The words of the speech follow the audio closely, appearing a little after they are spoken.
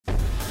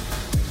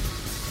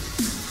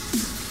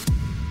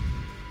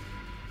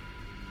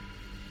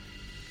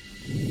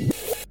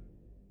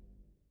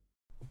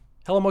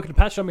Hello and welcome to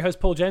Patch. I'm your host,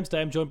 Paul James.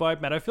 Today I'm joined by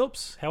Matt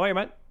O'Phillips. How are you,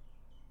 mate?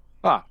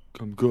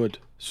 I'm good.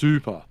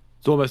 Super.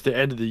 It's almost the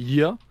end of the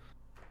year.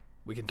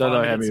 We can Don't know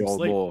how finally many get some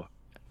sleep. more.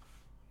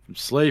 I'm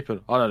sleeping.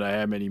 I don't know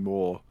how many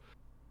more.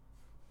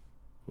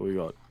 We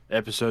got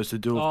episodes to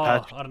do with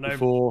Patch I don't know.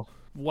 before.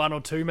 1 or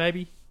 2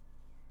 maybe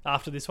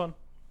after this one.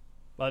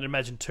 I'd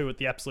imagine 2 at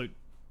the absolute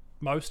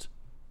most.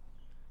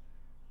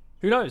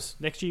 Who knows?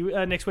 Next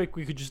week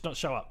we could just not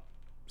show up.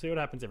 See what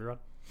happens, everyone.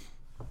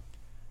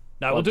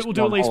 No, we'll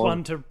do at least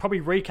one to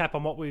probably recap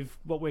on what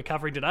we're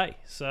covering today.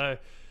 So,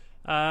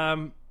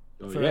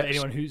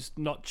 anyone who's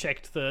not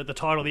checked the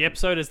title of the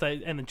episode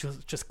and then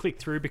just click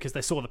through because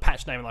they saw the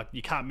patch name and like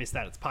you can't miss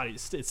that.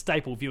 It's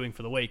staple viewing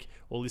for the week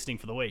or listening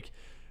for the week.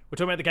 We're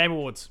talking about the Game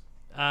Awards.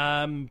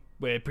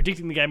 We're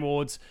predicting the Game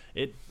Awards.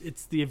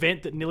 It's the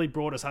event that nearly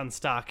brought us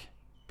unstuck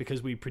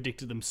because we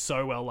predicted them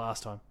so well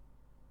last time.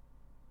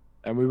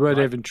 And we weren't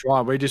even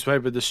trying. We just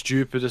went with the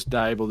stupidest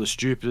name or the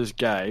stupidest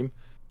game.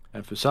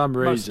 And for some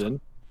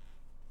reason,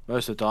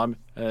 most of the time,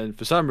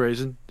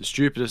 the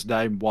stupidest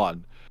name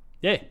won.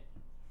 Yeah.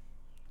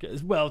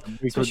 Well,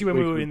 especially when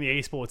we were in the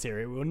esports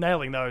area, we were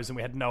nailing those and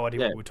we had no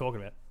idea what we were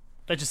talking about.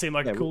 That just seemed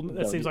like a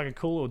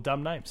cool or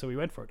dumb name, so we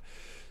went for it.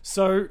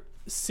 So,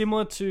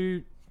 similar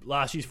to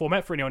last year's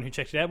format, for anyone who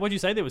checked it out, what did you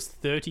say? There was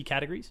 30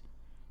 categories?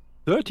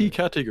 30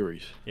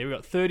 categories. Yeah, we've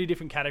got 30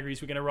 different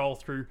categories. We're going to roll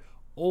through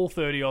all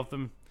 30 of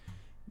them.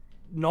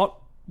 Not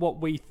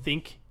what we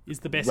think is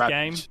the best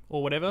game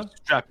or whatever.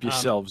 Strap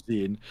yourselves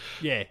in.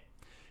 Yeah.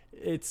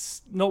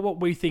 It's not what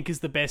we think is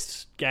the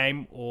best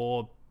game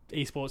or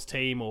esports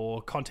team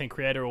or content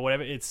creator or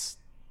whatever. It's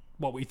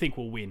what we think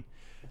will win.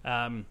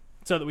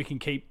 So that we can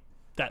keep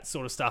that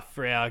sort of stuff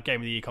for our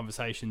Game of the Year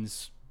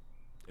conversations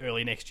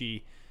early next year.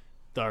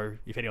 Though,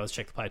 if anyone's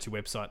checked the Player 2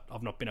 website,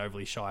 I've not been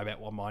overly shy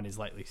about what mine is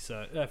lately.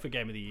 So for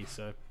Game of the Year.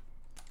 So,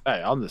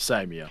 hey, I'm the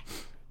same here.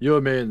 You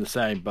and me in the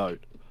same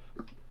boat.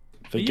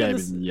 For Game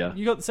of the Year.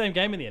 You got the same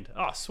game in the end.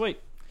 Oh, sweet.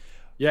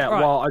 Yeah,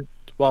 right.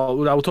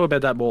 We'll talk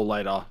about that more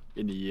later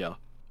in the year.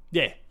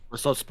 Yeah.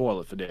 Let's not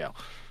spoil it for now.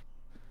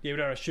 Yeah, we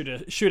don't want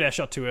to shoot our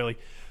shot too early.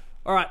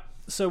 All right,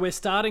 so we're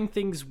starting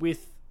things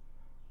with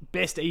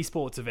Best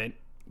Esports Event,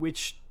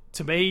 which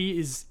to me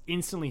is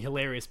instantly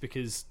hilarious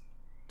because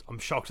I'm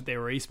shocked that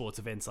there were esports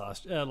events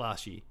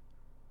last year.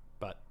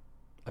 But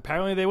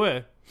apparently there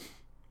were.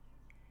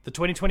 The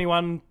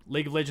 2021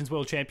 League of Legends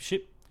World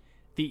Championship,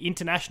 the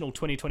International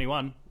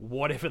 2021,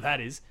 whatever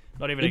that is.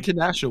 Not even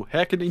international.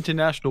 How can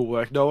international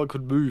work? No one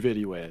could move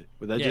anywhere.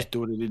 Were they just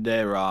doing it in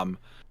their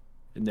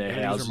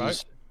houses?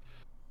 Remote.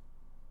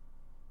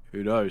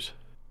 Who knows?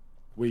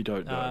 We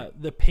don't know.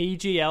 The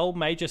PGL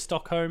Major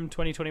Stockholm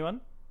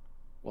 2021.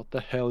 What the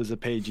hell is a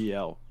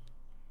PGL?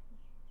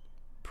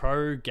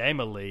 Pro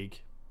Gamer League.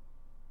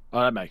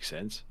 Oh, that makes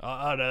sense.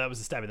 Oh no, that was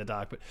a stab in the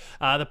dark. But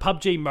the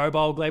PUBG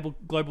Mobile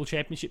Global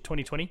Championship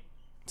 2020.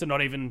 So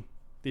not even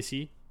this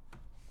year.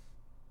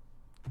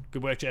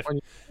 Good work, Jeff.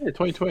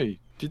 2020.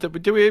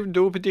 Did we even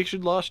do a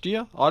prediction last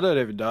year? I don't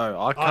even know.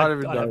 I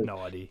have no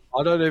idea.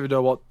 I don't even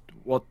know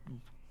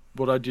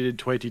what I did in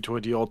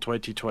 2020 or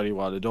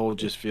 2021. It all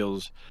just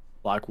feels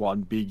like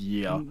one big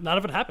year. None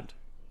of it happened.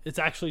 It's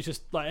actually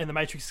just like, and the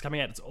Matrix is coming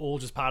out. It's all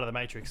just part of the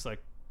Matrix.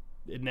 Like,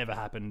 it never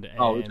happened.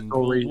 And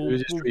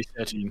it's just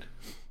resetting.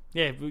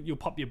 Yeah, you'll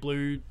pop your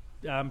blue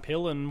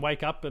pill and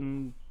wake up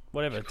and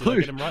whatever. Did I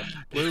get them right?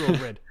 Blue or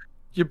red?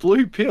 Your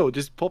blue pill.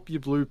 Just pop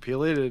your blue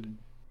pill in and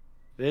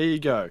there you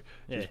go.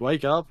 Yeah. Just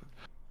wake up.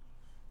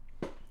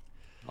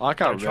 I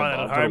can't remember. Try that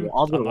at home.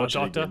 I'm not a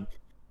doctor.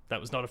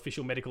 That was not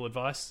official medical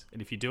advice.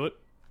 And if you do it,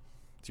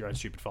 it's your own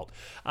stupid fault.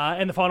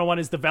 And the final one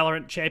is the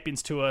Valorant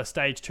Champions Tour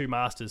Stage 2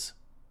 Masters.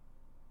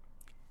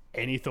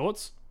 Any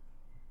thoughts?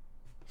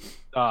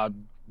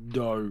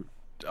 No.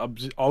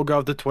 I'll go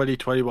with the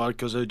 2021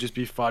 because it'd just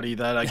be funny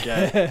that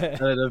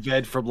an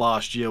event from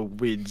last year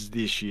wins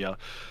this year.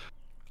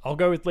 I'll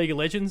go with League of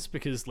Legends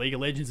because League of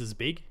Legends is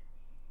big.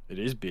 It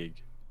is big.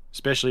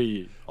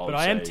 Especially, but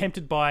I am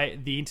tempted by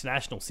the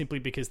International simply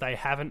because they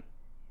haven't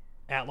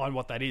outlined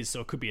what that is,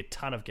 so it could be a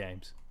ton of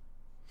games.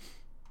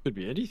 Could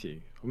be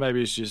anything. Or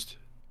maybe it's just...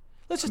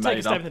 Let's just take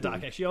a stab in the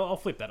dark, actually. I'll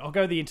flip that. I'll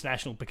go the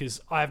International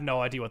because I have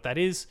no idea what that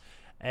is,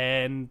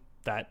 and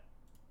that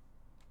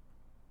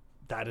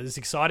is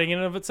exciting in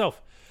and of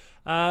itself.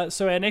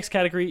 So our next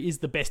category is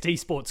the Best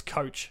Esports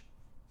Coach.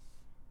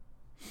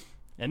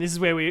 And this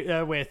is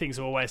where things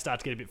always start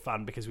to get a bit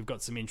fun because we've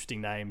got some interesting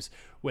names.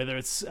 Whether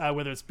it's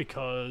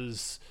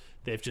because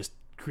they've just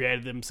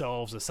created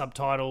themselves a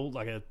subtitle,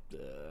 like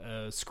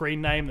a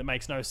screen name that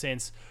makes no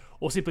sense,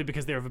 or simply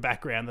because they're of a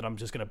background that I'm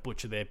just going to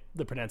butcher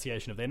the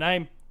pronunciation of their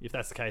name. If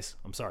that's the case,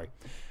 I'm sorry.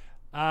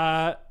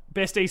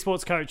 Best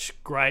Esports Coach,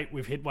 great.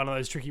 We've hit one of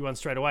those tricky ones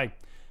straight away.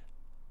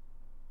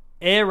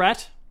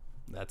 Airrat,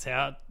 that's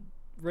how it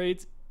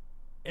reads.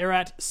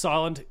 Airrat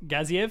Silent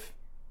Gaziev.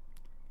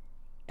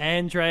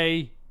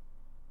 Andrei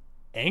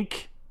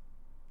Enk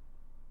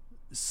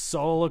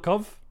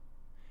Solikov.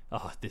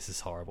 Oh, this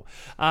is horrible.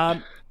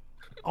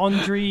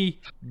 Andrei.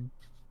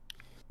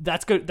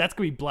 That's good. That's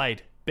gonna be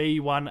Blade.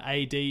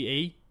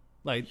 B1ADE.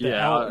 Like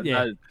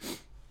yeah.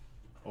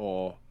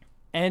 or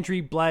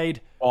Andrew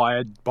Blade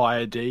by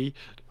a D.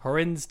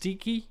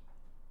 Horenziki.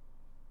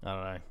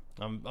 I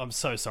don't know. I'm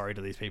so sorry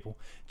to these people.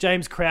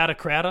 James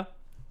Crowder.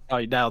 Oh,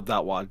 you nailed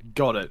that one.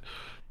 Got it.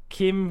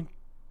 Kim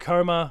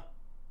Koma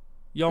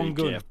Be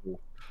Yonggun. careful.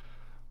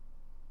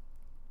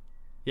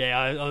 Yeah,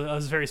 I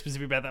was very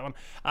specific about that one.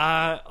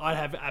 I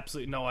have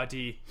absolutely no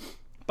idea.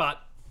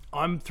 But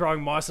I'm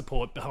throwing my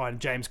support behind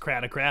James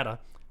Crowder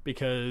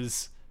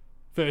because,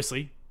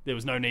 firstly, there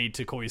was no need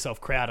to call yourself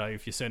Crowder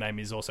if your surname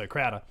is also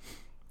Crowder.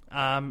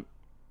 And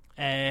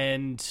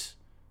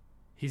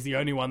he's the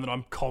only one that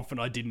I'm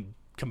confident I didn't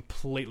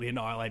completely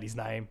annihilate his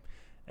name.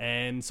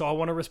 And so I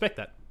want to respect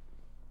that.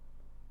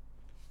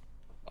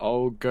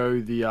 I'll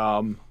go the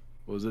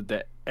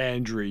the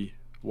Andrew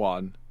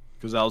one,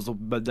 because that was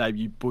the name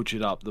you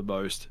butchered up the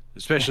most,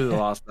 especially the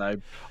last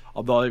name.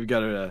 I'm not even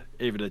going to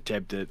even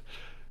attempt it.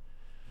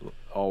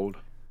 Old.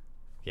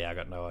 Yeah, I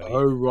got no idea.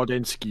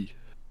 Rodensky.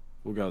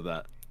 We'll go with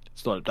that.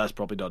 That's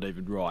probably not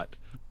even right.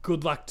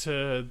 Good luck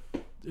to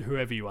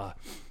whoever you are.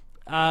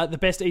 The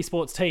best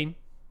esports team.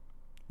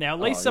 Now,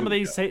 at least some of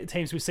these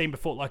teams we've seen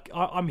before. Like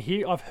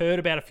I've heard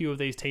about a few of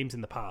these teams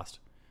in the past.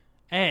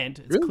 And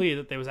it's clear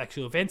that there was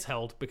actual events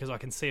held because I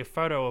can see a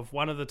photo of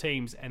one of the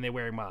teams and they're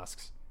wearing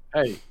masks.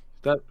 Hey,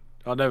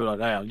 I never know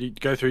now. You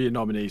go through your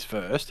nominees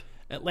first.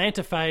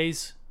 Atlanta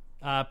FaZe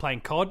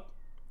playing COD.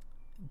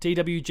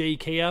 DWG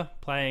Kia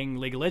playing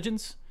League of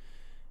Legends.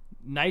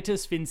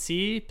 Natus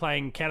Vincere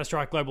playing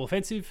Counter-Strike Global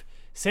Offensive.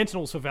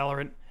 Sentinels for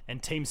Valorant.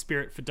 And Team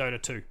Spirit for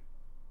Dota 2.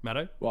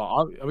 Matto?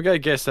 Well, I'm going to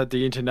guess that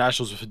the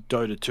internationals are for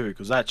Dota 2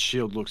 because that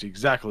shield looks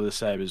exactly the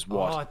same as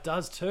what. Oh, it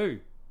does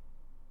too.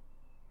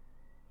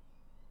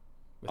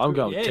 I'm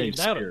going with Team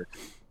Spirit.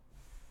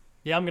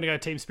 Yeah, I'm going to go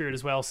Team Spirit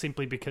as well,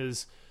 simply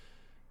because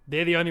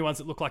they're the only ones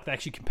that look like they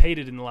actually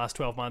competed in the last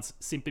 12 months,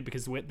 simply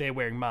because they're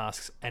wearing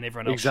masks and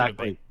everyone else should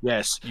be.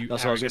 Yes, that's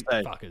what I was going to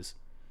say. Fuckers.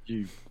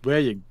 You wear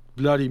your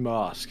bloody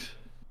masks.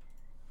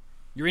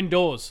 You're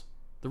indoors.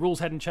 The rules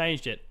hadn't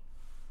changed yet.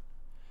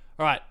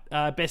 All right,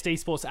 best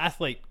esports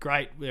athlete.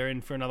 Great, we're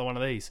in for another one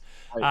of these.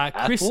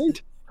 Chris,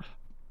 athlete?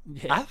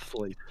 Yeah.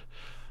 Athlete?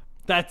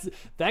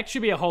 That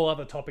should be a whole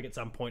other topic at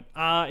some point.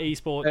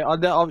 Esports. I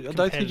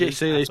don't think you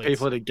see athletes. these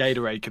people in a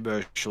Gatorade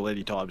commercial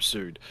anytime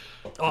soon.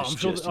 Oh,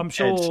 I'm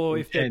sure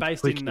if they're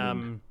based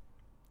in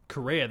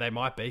Korea, they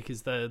might be,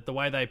 because the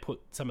way they put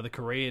some of the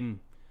Korean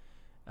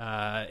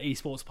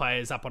esports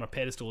players up on a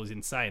pedestal is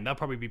insane. They'll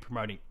probably be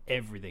promoting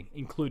everything,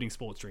 including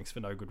sports drinks,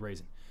 for no good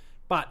reason.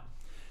 But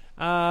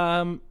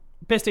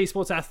best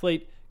esports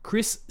athlete,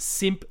 Chris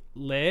Simp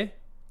Lair.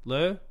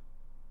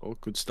 Oh,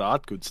 good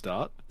start.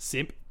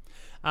 Simp.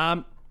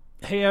 Heo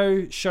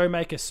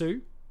Showmaker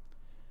Sue.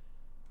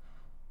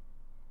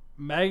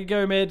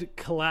 Magomed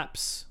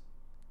Collapse.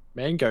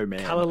 Mango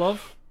Man. Kalilov.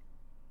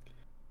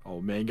 Oh,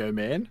 Mango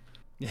Man.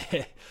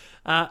 Yeah.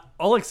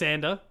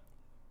 Alexander.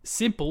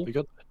 Simple. We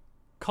got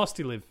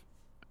Kostiliv.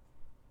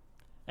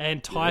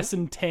 And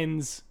Tyson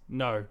Tens.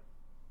 No.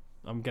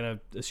 I'm going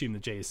to assume the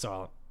G is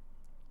silent.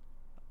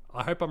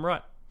 I hope I'm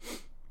right.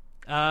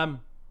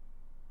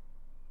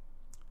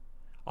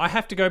 I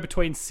have to go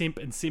between Simp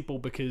and Simple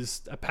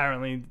because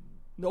apparently...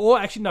 Or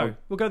actually, no.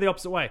 We'll go the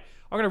opposite way.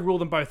 I'm going to rule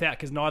them both out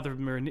because neither of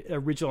them are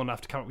original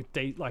enough to come up with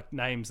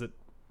names that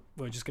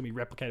were just going to be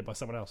replicated by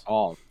someone else.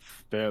 Oh,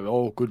 fair.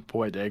 Oh, good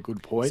point there.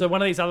 Good point. So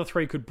one of these other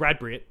three could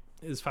Bradbury it,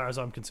 as far as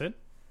I'm concerned.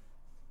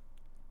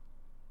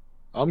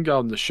 I'm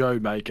going the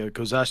Showmaker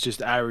because that's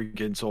just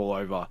arrogance all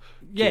over.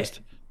 Yeah.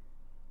 Just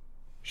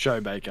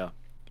Showmaker.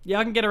 Yeah,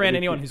 I can get around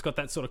anyone who's got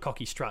that sort of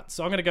cocky strut.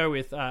 So I'm going to go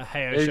with Heo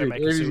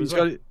Showmaker Sue as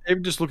well.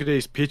 Even just look at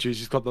these pictures,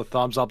 he's got the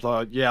thumbs up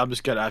like, yeah, I'm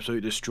just going to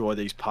absolutely destroy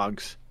these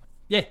punks.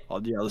 Yeah.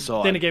 On the other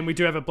side. Then again, we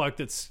do have a bloke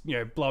that's,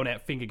 blowing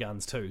out finger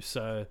guns too.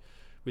 So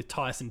with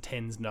Tyson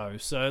Tens, no.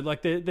 So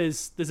like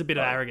there's a bit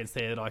of arrogance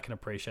there that I can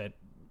appreciate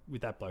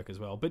with that bloke as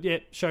well. But yeah,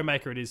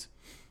 Showmaker it is.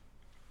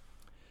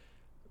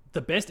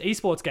 The best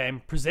esports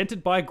game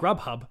presented by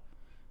Grubhub.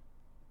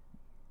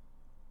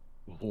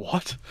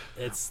 What?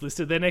 It's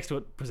listed there next to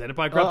it. Presented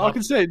by Grubhub. I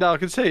can see it. No, I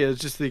can see it.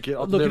 It's just thinking.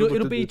 Look,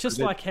 it'll be just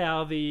like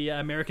how the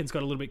Americans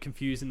got a little bit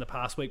confused in the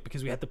past week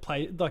because we had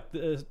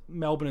the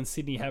Melbourne and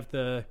Sydney have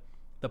the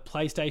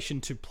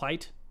PlayStation to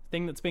plate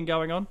thing that's been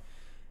going on,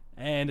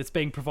 and it's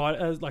being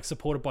provided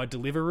supported by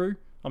Deliveroo.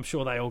 I'm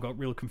sure they all got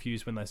real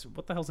confused when they said,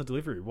 "What the hell's a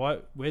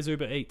Deliveroo? Where's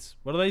Uber Eats?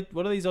 What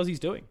are these Aussies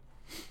doing?"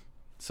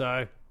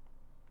 So,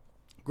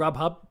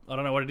 Grubhub. I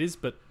don't know what it is,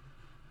 but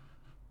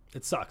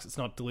it sucks. It's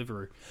not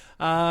Deliveroo.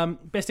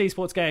 Best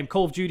esports game,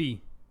 Call of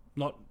Duty.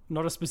 Not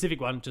a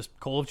specific one, just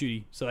Call of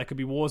Duty. So that could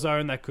be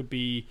Warzone. That could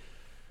be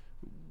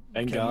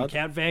Vanguard. Can we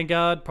count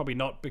Vanguard? Probably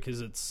not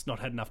because it's not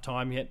had enough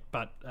time yet.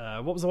 But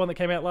what was the one that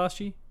came out last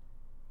year?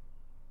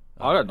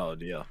 I got no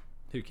idea.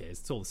 Who cares?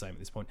 It's all the same at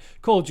this point.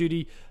 Call of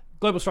Duty,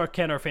 Global Strike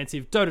Counter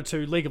Offensive, Dota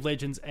 2, League of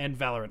Legends, and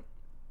Valorant.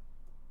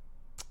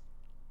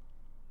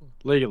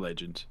 League of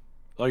Legends.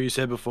 Like you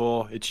said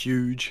before, it's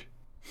huge.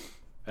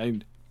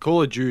 And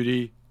Call of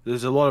Duty,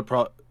 there's a lot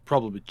of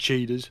problem with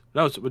cheaters.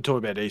 No, we're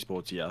talking about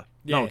esports here.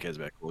 Yeah. No one cares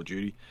about Call of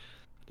Duty.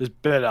 There's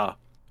better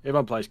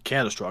everyone plays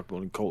Counter Strike more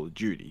than Call of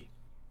Duty.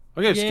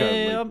 I guess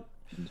Yeah,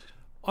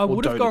 I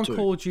would have Dota gone 2.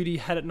 Call of Duty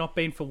had it not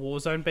been for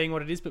Warzone being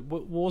what it is, but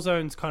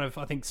Warzone's kind of,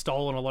 I think,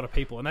 stolen a lot of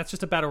people, and that's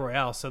just a battle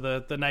royale, so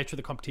the nature of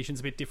the competition's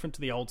a bit different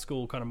to the old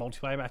school kind of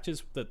multiplayer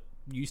matches that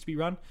used to be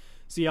run.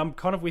 So yeah, I'm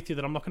kind of with you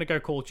that I'm not going to go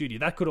Call of Duty.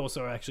 That could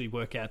also actually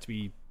work out to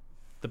be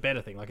the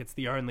better thing. Like, it's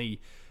the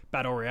only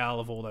battle royale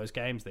of all those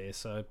games there,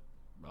 so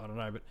I don't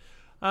know, but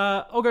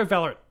I'll go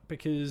Valorant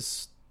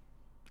because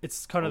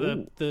it's kind of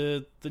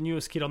the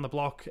newest kid on the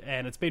block,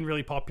 and it's been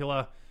really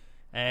popular,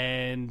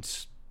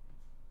 and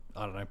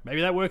I don't know,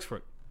 maybe that works for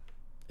it.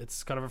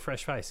 It's kind of a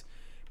fresh face.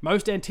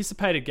 Most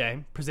anticipated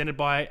game presented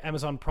by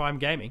Amazon Prime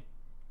Gaming.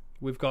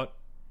 We've got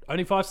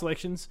only 5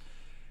 selections,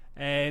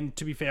 and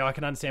to be fair, I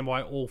can understand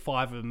why all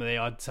 5 of them are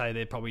there. I'd say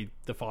they're probably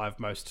the 5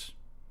 most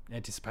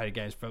anticipated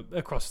games for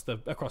across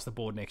the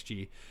board next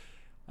year.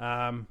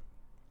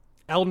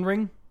 Elden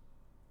Ring,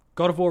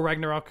 God of War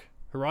Ragnarok,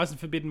 Horizon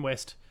Forbidden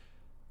West,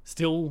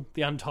 still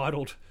the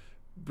untitled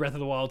Breath of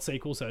the Wild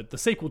sequel, so the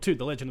sequel to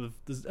the Legend of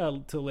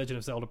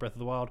Zelda Breath of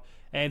the Wild,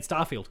 and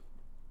Starfield.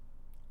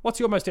 What's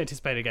your most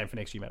anticipated game for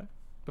next year, Matt?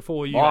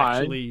 Before you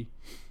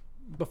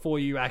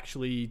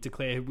actually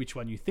declare which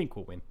one you think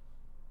will win.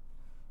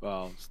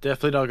 Well, it's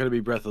definitely not going to be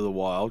Breath of the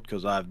Wild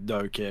because I have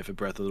no care for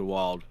Breath of the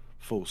Wild.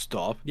 Full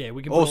stop. Yeah,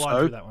 we can put a line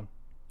through that one.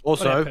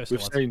 Also,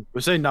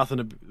 we've seen nothing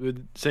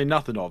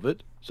of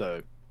it,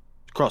 so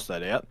cross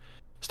that out.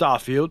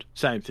 Starfield,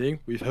 same thing.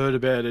 We've heard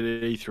about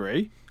it at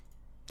E3.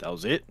 That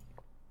was it.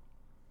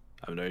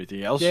 I haven't heard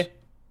anything else. Yeah.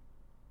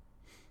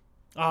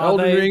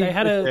 Elden Ring, they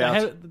had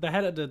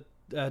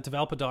a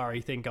developer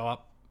diary thing go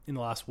up in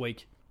the last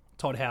week.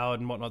 Todd Howard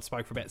and whatnot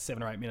spoke for about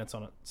 7 or 8 minutes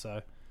on it.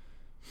 So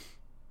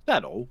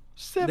that all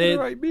 7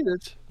 or 8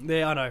 minutes.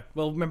 Yeah, I know.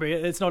 Well, remember,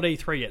 it's not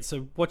E3 yet,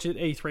 so watch it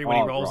E3 when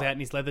he rolls out in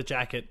his leather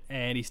jacket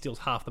and he steals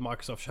half the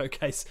Microsoft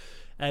showcase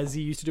as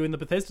he used to do in the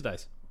Bethesda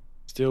days.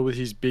 Still with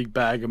his big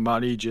bag of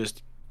money,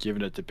 just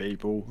giving it to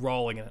people,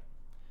 rolling in it.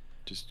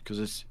 Just because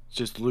it's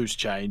just loose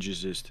change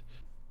is just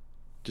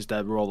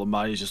that roll of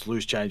money is just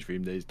loose change for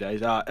him these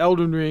days.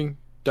 Elden Ring,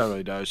 don't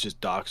really know. It's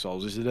just Dark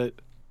Souls, isn't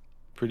it?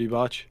 Pretty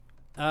much.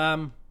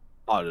 I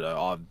don't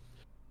know.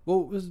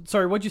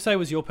 Sorry, what'd you say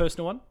was your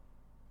personal one?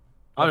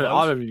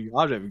 I haven't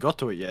even got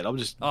to it yet. I'm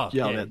just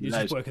yelling at the you're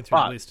names. just working through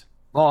the list.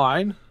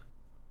 Mine,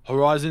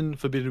 Horizon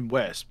Forbidden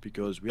West,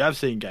 because we have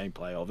seen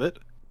gameplay of it,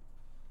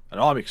 and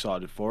I'm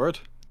excited for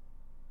it.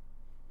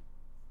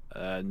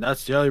 And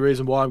that's the only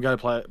reason why I'm going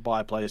to buy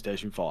a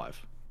PlayStation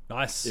 5.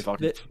 Nice. If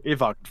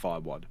I can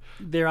find one.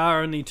 There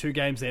are only 2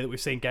 games there that we've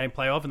seen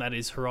gameplay of, and that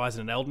is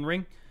Horizon and Elden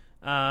Ring.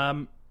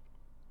 What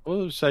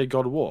did I say?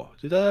 God of War.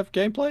 Did they have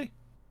gameplay?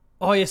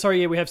 Oh yeah,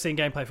 sorry. Yeah, we have seen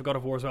gameplay for God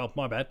of War as well.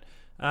 My bad.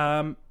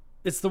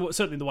 It's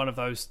certainly the one of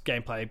those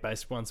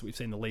gameplay-based ones that we've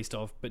seen the least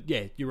of. But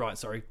yeah, you're right.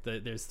 Sorry,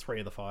 there's 3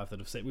 of the 5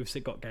 that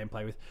we've got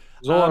gameplay with.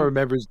 All I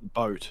remember is the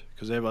boat,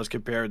 because everyone's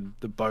comparing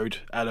the boat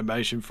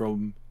animation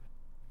from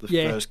the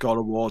first God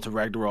of War to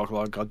Ragnarok.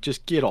 Like, God,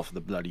 just get off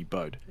the bloody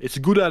boat. It's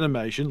a good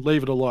animation.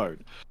 Leave it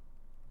alone.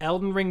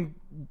 Elden Ring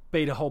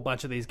beat a whole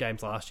bunch of these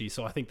games last year,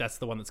 so I think that's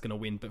the one that's going to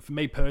win. But for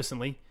me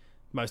personally,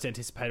 most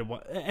anticipated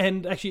one,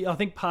 and actually, I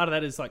think part of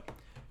that is like,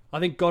 I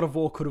think God of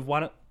War could have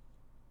won it,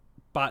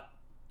 but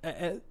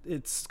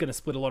it's going to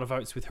split a lot of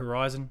votes with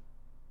Horizon.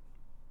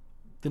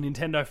 The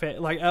Nintendo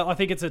fan, I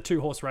think it's a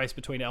 2-horse race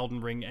between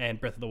Elden Ring and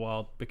Breath of the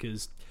Wild,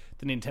 because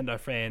the Nintendo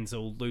fans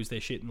will lose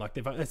their shit and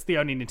it's the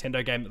only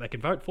Nintendo game that they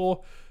can vote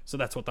for, so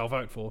that's what they'll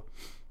vote for.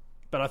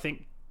 But I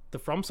think the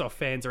FromSoft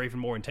fans are even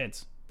more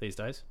intense these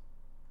days.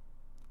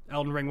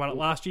 Elden Ring won it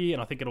last year,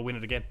 and I think it'll win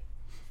it again.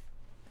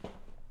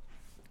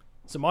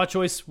 So my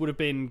choice would have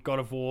been God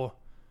of War,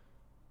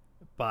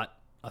 but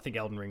I think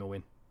Elden Ring will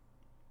win.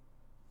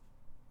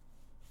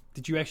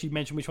 Did you actually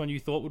mention which one you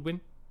thought would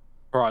win?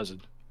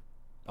 Horizon.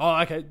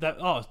 Oh, okay.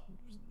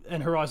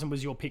 And Horizon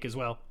was your pick as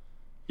well.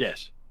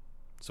 Yes.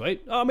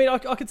 Sweet. I mean, I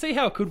could see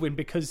how it could win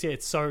because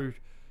it's so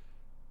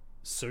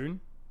soon.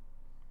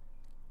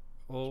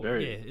 Well,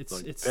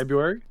 it's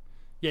February.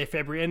 Yeah,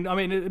 February, and I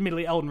mean,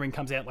 admittedly, Elden Ring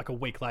comes out like a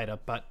week later,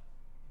 but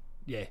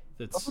yeah,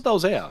 I thought that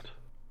was out.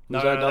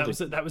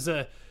 That was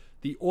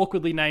the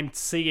awkwardly named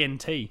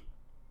CNT,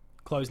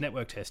 closed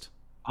network test.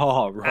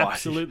 Oh right,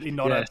 absolutely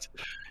not. Yes.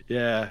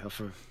 Yeah.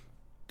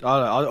 I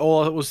don't know.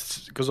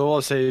 All I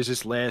see is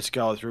this Lance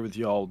going through with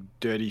the old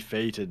dirty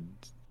feet and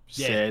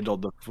sand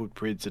on the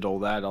footprints and all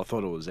that. I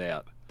thought it was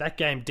out. That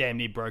game damn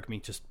near broke me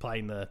just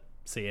playing the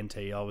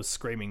CNT. I was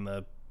screaming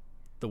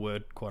the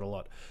word quite a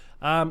lot.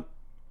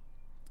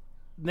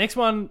 Next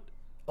one,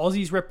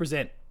 Aussies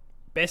represent.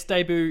 Best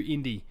debut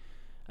indie.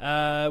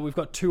 We've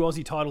got 2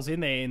 Aussie titles in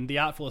there, in The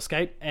Artful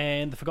Escape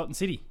and The Forgotten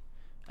City,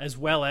 as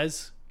well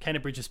as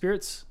Kena Bridge of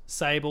Spirits,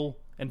 Sable,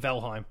 and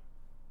Valheim.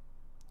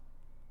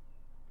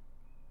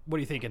 What are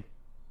you thinking?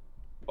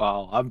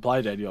 Well, I haven't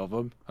played any of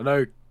them. I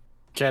know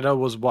Kena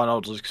was one I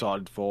was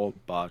excited for,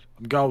 but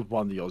I'm going with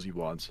one of the Aussie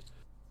ones.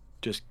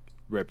 Just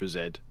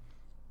represent.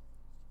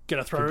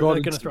 Gonna throw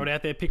it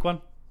out there. Pick one.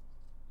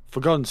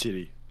 Forgotten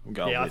City. I'm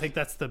going with. I think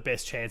that's the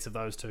best chance of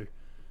those 2.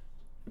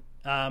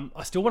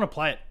 I still want to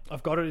play it.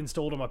 I've got it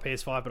installed on my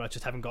PS5, but I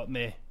just haven't gotten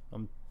there.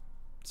 I'm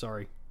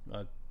sorry.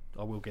 I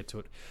will get to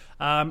it.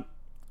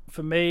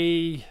 For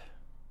me,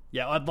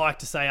 yeah, I'd like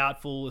to say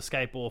Artful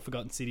Escape or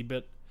Forgotten City,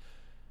 but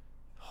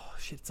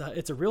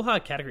it's a real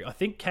hard category. I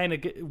think Kana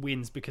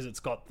wins because it's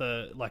got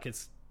it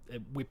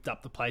whipped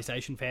up the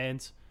PlayStation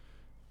fans,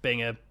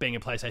 being a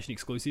PlayStation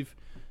exclusive.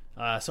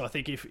 So I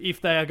think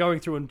if they are going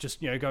through and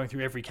just going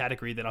through every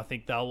category, then I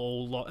think they'll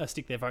all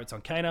stick their votes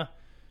on Kana.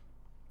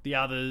 The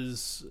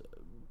others,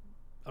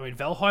 I mean,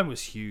 Valheim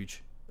was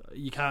huge.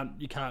 You can't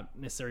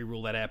necessarily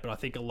rule that out, but I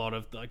think a lot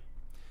of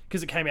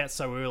because it came out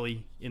so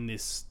early in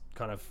this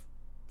kind of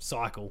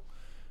cycle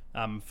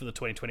for the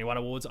 2021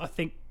 awards, I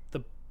think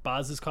the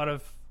buzz is kind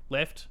of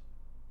left.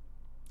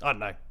 I don't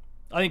know.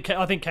 I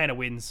think Kana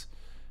wins,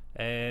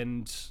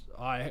 and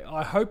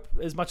I hope,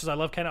 as much as I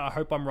love Kana, I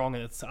hope I'm wrong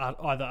and it's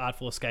either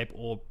Artful Escape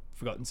or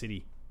Forgotten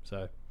City.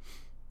 So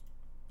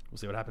we'll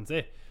see what happens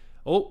there.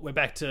 Oh, we're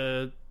back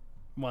to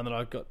one that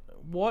I've got.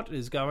 What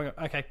is going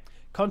on? Okay,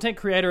 Content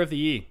Creator of the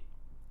Year,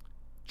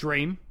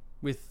 Dream,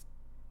 with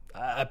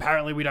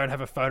apparently we don't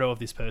have a photo of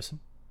this person.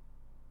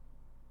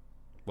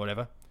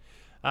 Whatever.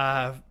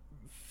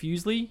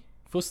 Fusley,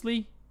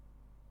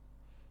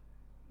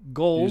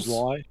 Gauls,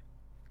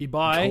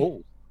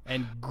 Ibai,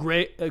 and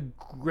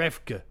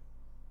Grevke.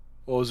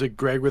 Or was it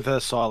Greg with a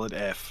silent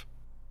F?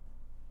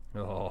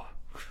 Oh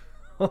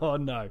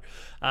no.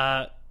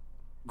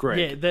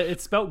 Greg. Yeah,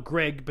 it's spelt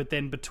Greg, but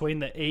then between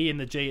the E and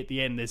the G at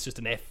the end, there's just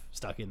an F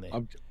stuck in there.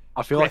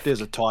 I feel like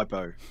there's a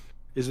typo.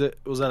 Was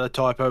that a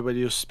typo when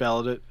you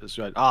spelled it? It's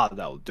right.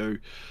 That'll do.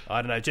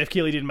 I don't know. Jeff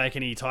Keighley didn't make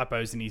any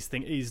typos in his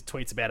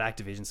tweets about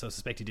Activision, so I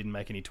suspect he didn't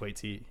make any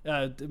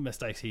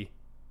mistakes here.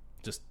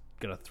 Just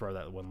gonna throw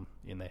that one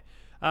in there.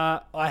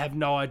 I have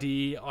no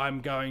idea.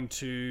 I'm going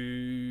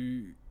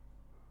to.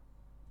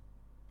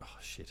 Oh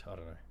shit! I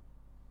don't know.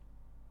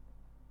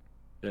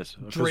 Yes,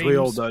 because we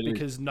all know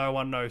because no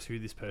one knows who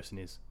this person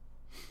is.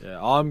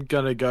 Yeah, I'm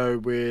gonna go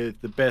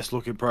with the best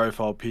looking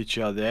profile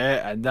picture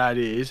there, and that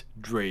is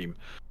Dream.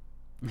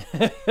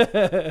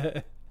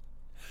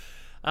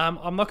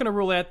 I'm not going to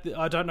rule out.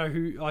 I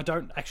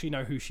don't actually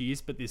know who she is,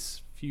 but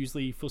this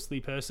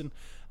Fusley person.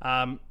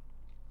 I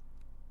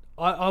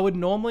would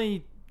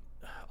normally,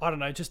 I don't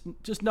know,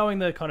 just knowing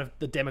the kind of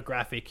the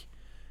demographic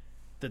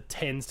that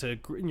tends to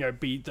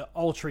be the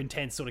ultra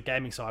intense sort of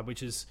gaming side,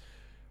 which is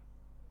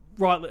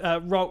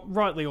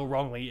rightly or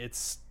wrongly,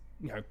 it's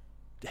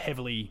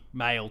heavily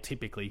male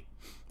typically.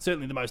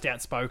 Certainly the most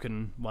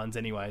outspoken ones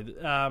anyway.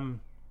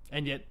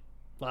 And yet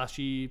last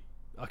year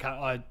I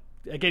can't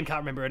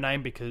remember her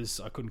name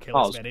because I couldn't care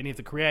less about any of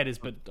the creators,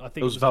 but I think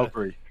it was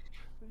Valkyrie.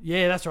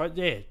 Yeah, that's right.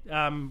 Yeah,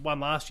 won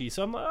last year,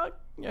 so I'm like,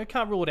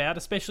 can't rule it out,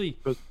 especially.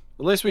 But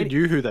at least we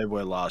knew who they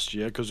were last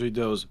year because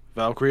there was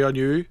Valkyrie, I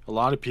knew,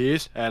 Alana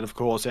Pierce, and of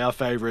course our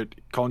favourite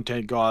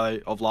content guy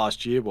of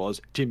last year was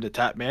Tim the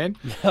Tap Man.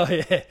 Oh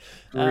yeah,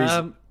 for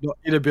his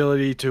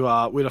inability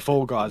to win a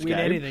Fall Guys game.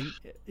 Anything,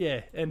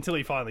 yeah, until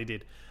he finally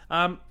did.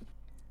 I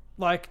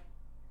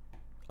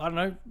don't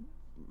know.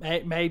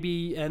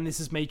 Maybe, and this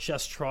is me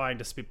just trying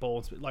to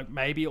spitball,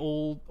 maybe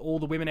all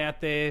the women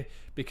out there,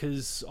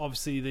 because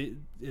obviously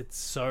it's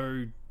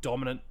so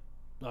dominant.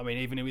 I mean,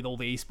 even with all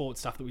the esports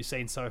stuff that we've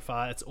seen so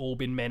far, it's all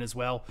been men as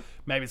well.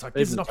 Maybe it's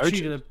this is an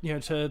opportunity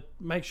to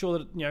make sure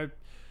that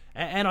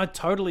and I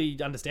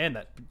totally understand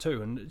that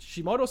too. And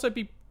she might also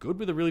be good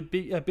with a really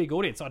big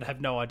audience. I'd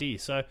have no idea.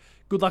 So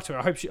good luck to her.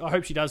 I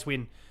hope she does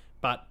win,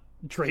 but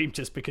Dream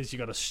just because you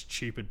got a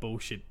stupid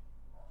bullshit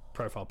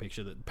profile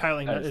picture that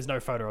apparently there's no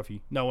photo of you.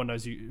 No one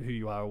knows who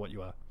you are or what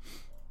you are.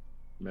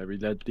 Maybe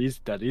that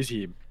is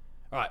him.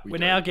 All right, we're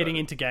now getting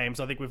into games.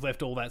 I think we've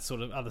left all that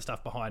sort of other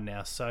stuff behind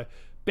now. So,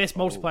 best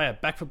multiplayer: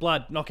 Back 4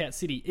 Blood, Knockout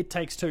City, It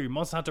Takes Two,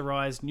 Monster Hunter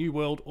Rise, New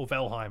World, or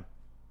Valheim.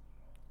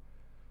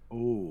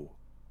 Oh,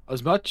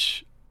 as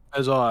much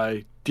as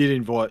I did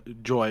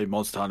enjoy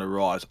Monster Hunter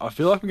Rise, I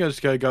feel like I'm going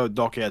to go with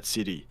Knockout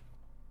City.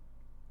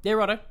 Yeah,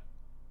 righto.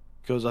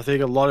 Because I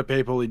think a lot of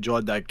people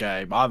enjoyed that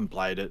game. I haven't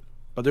played it.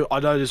 But I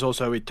know there's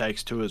also It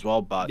Takes Two as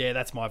well, but yeah,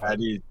 that's my vote.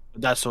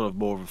 That's sort of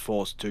more of a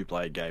forced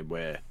two-player game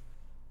where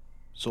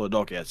sort of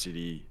Knockout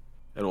City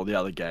and all the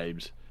other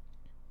games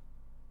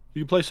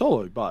you can play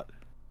solo, but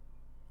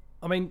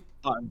I mean,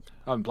 I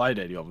haven't played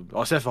any of them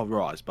except for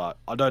Rise, but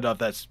I don't know if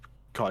that's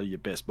kind of your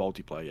best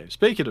multiplayer game.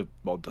 Speaking of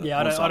I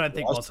don't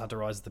think Monster Hunter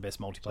Rise is the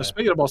best multiplayer. So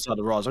speaking of Monster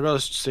Hunter Rise, I've got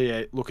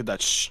to look at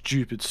that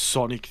stupid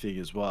Sonic thing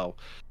as well.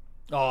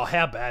 Oh,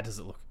 how bad does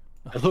it look?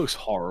 It looks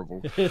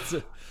horrible.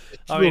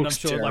 I'm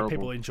sure terrible.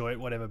 People enjoy it,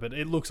 whatever, but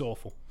it looks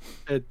awful.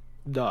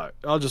 No,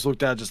 I just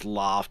looked at it, just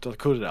laughed. I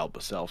couldn't help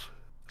myself.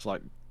 It's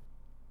like,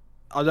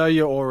 I know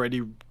you're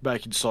already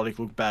making Sonic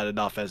look bad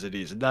enough as it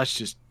is, and that's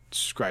just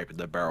scraping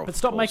the barrel. But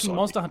stop making Sonic.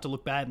 Monster Hunter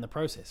look bad in the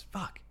process.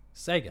 Fuck.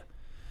 Sega.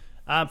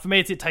 For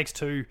me, It Takes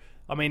Two.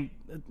 I mean,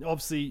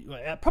 obviously,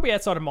 probably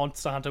outside of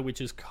Monster Hunter,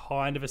 which is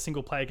kind of a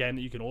single-player game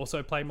that you can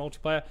also play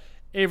multiplayer,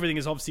 everything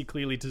is obviously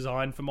clearly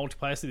designed for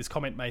multiplayer, so this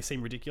comment may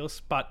seem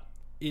ridiculous, but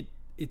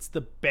it's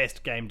the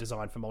best game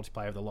designed for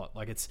multiplayer of the lot.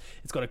 Like it's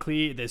got a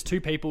clear. There's two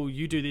people.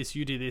 You do this.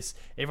 You do this.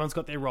 Everyone's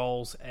got their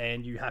roles,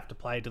 and you have to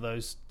play to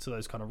those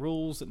kind of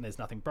rules. And there's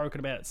nothing broken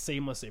about it. It's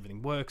seamless.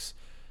 Everything works.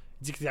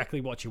 It's exactly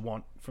what you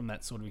want from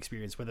that sort of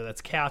experience, whether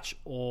that's couch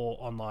or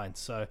online.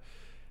 So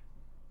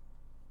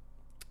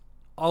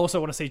I also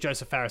want to see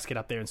Joseph Faris get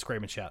up there and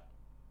scream and shout.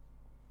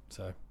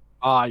 So.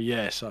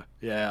 Yes.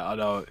 Yeah, I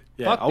know.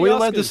 Yeah. Fuck Are we the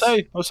allowed to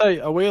Oscars. say,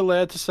 are we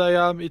allowed to say,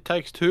 It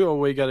Takes Two, or are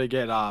we going to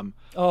get,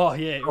 Oh,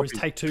 yeah, or is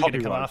Take Two going to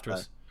come copyright after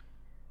us?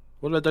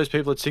 What about those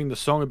people that sing the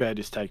song about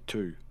Is Take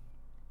Two?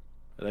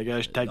 Are they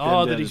going to take them Oh,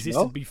 down that as existed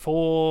well?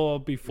 before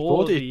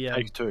the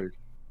Take Two.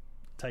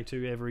 Take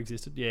Two ever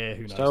existed? Yeah,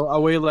 who knows? So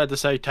are we allowed to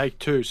say Take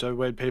Two? So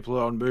when people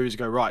are on movies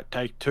go, right,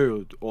 Take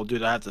Two, or do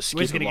they have to skip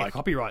We're just it going to like... get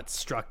copyright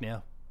struck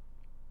now.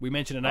 We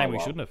mentioned a name we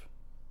well. shouldn't have.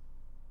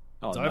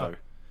 Oh, It's no. over.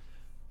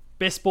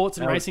 Best sports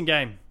and Now- racing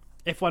game.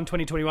 F1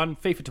 2021,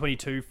 FIFA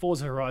 22,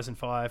 Forza Horizon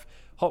 5,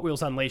 Hot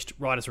Wheels Unleashed,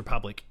 Riders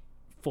Republic.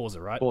 Forza,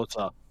 right?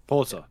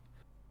 Forza.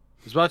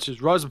 As much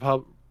as Rise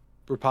of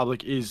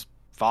Republic is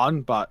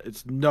fun, but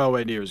it's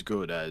nowhere near as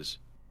good as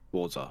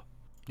Forza.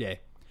 Yeah.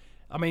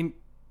 I mean,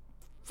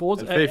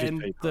 Forza And FIFA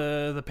and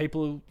FIFA. the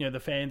people, the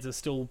fans are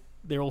still,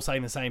 they're all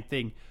saying the same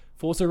thing.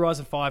 Forza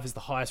Horizon 5 is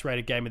the highest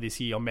rated game of this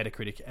year on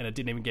Metacritic, and it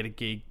didn't even get a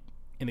gig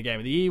in the Game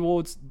of the Year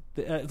awards,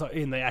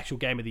 in the actual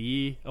Game of the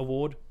Year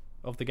award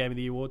of the Game of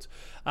the Year awards.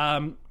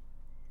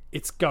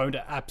 It's going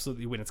to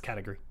absolutely win its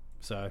category.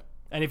 So,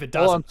 and if it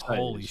All I'm doesn't, saying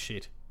holy is-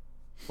 shit.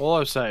 All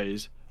I say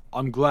is,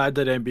 I'm glad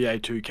that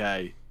NBA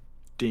 2K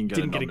didn't get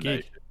Didn't a get a gig.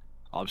 nomination.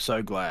 I'm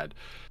so glad.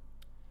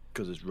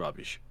 Because it's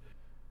rubbish.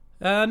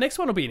 Next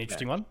one will be an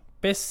interesting one.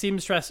 Best sim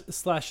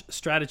slash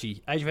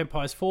strategy. Age of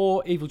Empires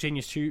 4, Evil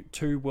Genius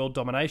 2 World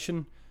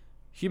Domination,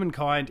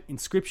 Humankind,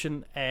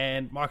 Inscription,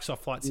 and Microsoft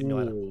Flight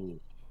Simulator. Ooh.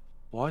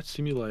 Flight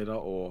Simulator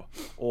or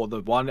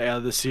the one out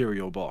of the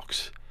cereal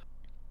box.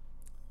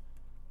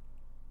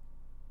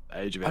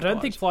 Age of I Empires.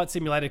 don't think Flight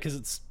Simulator, because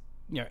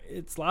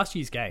it's last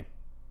year's game.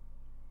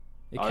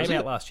 It Oh, is came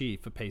out it? last year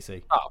for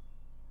PC.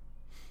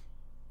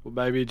 Well,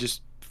 maybe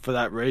just for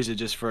that reason,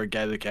 just for a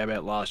game that came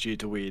out last year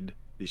to win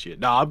this year.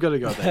 No, I'm going to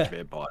go with Age of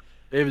Empires.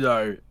 Even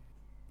though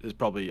there's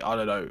probably, I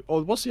don't know.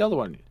 Oh, what's the other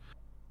one?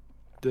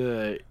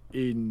 The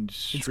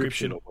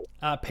Inscription.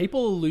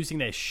 People are losing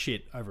their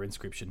shit over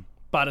Inscription,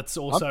 but it's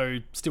also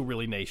still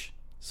really niche,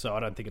 so I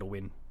don't think it'll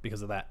win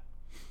because of that.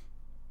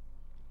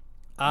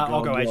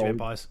 I'll go going Age of the old-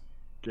 Empires.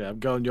 Yeah, I'm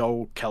going the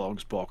old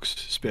Kellogg's box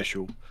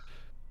special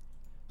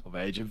of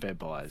Age of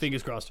Empires.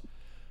 Fingers crossed.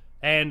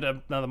 And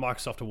another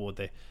Microsoft award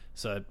there.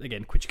 So,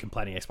 again, quit your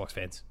complaining, Xbox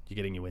fans. You're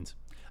getting your wins.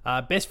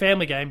 Best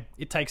family game.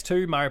 It Takes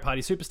Two, Mario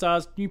Party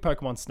Superstars, New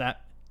Pokemon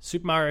Snap,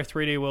 Super Mario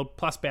 3D World,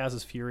 plus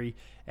Bowser's Fury,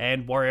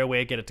 and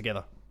WarioWare Get It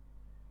Together.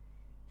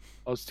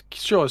 I was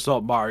sure it's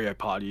not Mario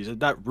Party, is it?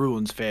 That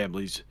ruins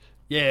families.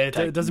 Yeah, it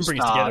Take doesn't two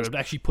bring us together. stars. It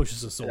actually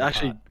pushes us all It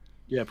actually, apart.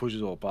 yeah,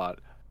 pushes all apart.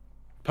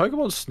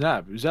 Pokemon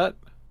Snap, is that...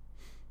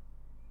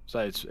 So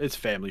it's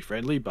family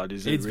friendly, but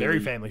is it It's very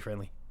really family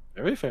friendly,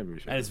 very family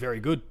and friendly? it's very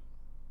good.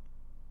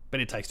 But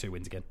It Takes Two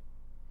wins again.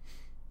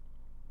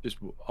 Just,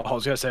 I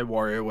was going to say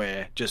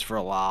WarioWare, just for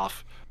a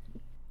laugh.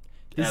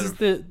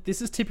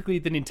 This is typically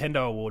the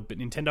Nintendo award, but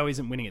Nintendo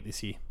isn't winning it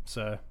this year.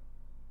 So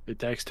It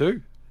Takes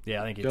Two.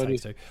 yeah, I think It Got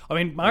Takes it. Two. I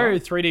mean, Mario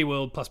 3D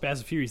World plus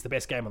Bowser's Fury is the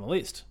best game on the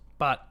list,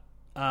 but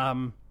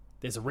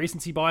there's a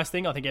recency bias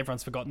thing. I think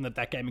everyone's forgotten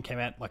that game came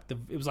out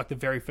it was like the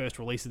very first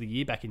release of the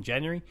year back in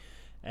January,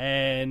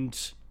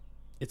 and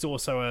it's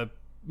also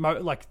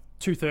like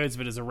 2/3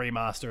 of it is a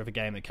remaster of a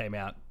game that came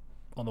out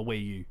on the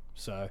Wii U.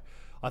 So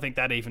I think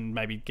that even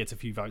maybe gets a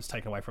few votes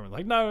taken away from it.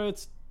 Like, no,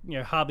 it's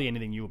hardly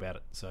anything new about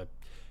it. So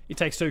It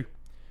Takes Two.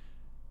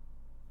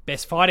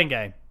 Best fighting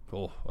game.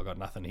 Oh, I got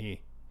nothing here.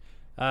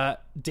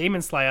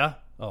 Demon Slayer.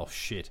 Oh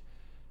shit.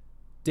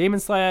 Demon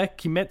Slayer,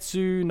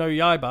 Kimetsu no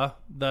Yaiba,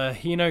 the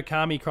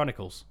Hinokami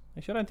Chronicles.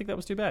 Actually, I don't think that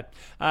was too bad.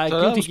 that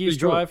Guilty was Gears pretty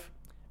good. Drive,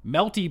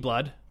 Melty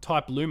Blood,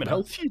 Type Lumina,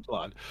 Melty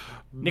Blood.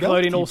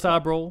 Nickelodeon Melty All Star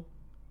Blood. Brawl,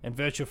 and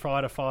Virtua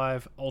Fighter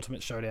 5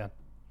 Ultimate Showdown.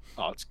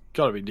 Oh, it's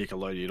got to be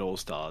Nickelodeon All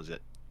Stars.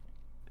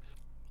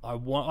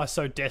 I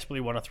so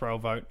desperately want to throw a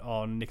vote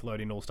on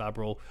Nickelodeon All Star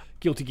Brawl.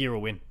 Guilty Gear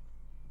will win.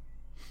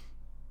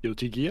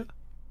 Guilty Gear.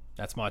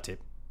 That's my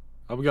tip.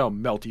 I'm going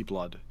Melty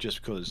Blood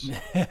just because.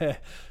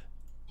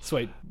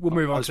 Sweet. We'll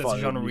move on That's because that's a fine,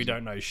 genre we music.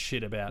 don't know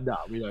shit about. Nah,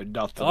 we know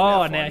nothing. Oh,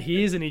 about now fighting.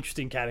 here's an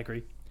interesting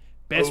category.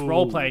 Best Ooh.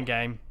 role-playing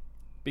game,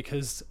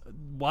 because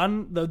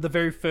the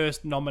very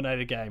first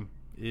nominated game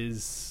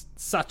is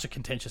such a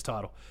contentious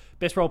title.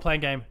 Best role-playing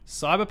game,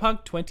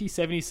 Cyberpunk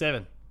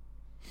 2077.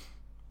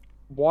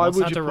 Why Monster would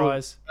you Hunter put...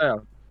 Rise. Yeah.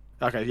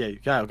 Okay,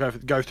 yeah,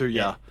 go through.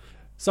 Yeah.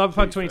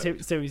 Cyberpunk Please,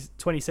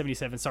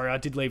 2077. Sorry, I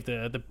did leave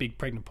the big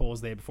pregnant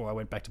pause there before I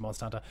went back to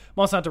Monster Hunter.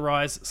 Monster Hunter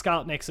Rise,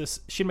 Scarlet Nexus,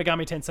 Shin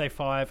Megami Tensei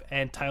 5,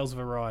 and Tales of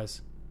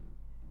Arise.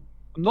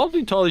 I'm not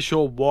entirely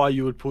sure why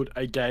you would put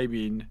a game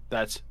in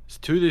that's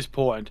to this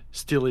point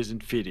still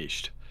isn't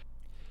finished.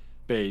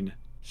 Being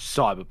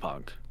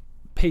Cyberpunk.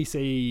 The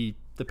PC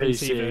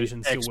PC,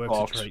 version still works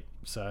a Xbox. treat.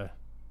 So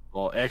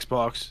Well,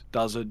 Xbox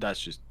doesn't. That's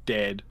just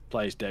dead.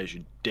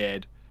 PlayStation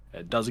dead.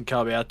 It doesn't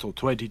come out till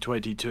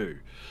 2022.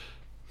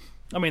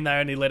 I mean, they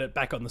only let it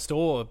back on the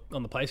store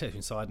on the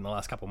PlayStation side in the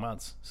last couple of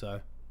months.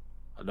 So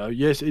I know,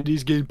 yes, it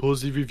is getting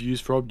positive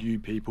reviews from you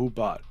people,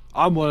 but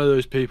I'm one of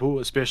those people,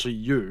 especially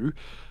you,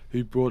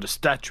 who brought a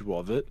statue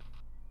of it,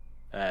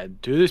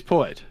 and to this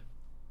point,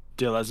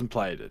 still hasn't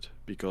played it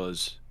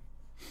because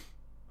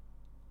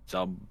it's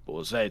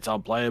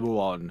unplayable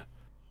on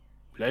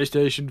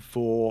PlayStation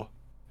 4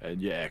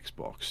 and your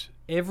Xbox.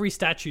 every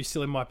statue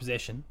still in my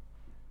possession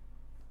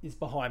is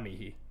behind me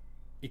here,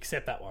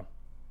 except that one.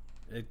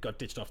 It got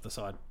ditched off the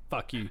side.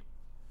 Fuck you.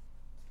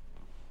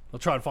 I'll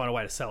try and find a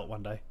way to sell it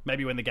one day.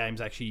 Maybe when the game's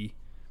actually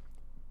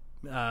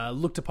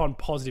looked upon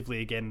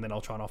positively again, then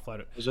I'll try and offload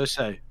it. As I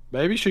say,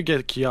 maybe you should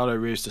get Keanu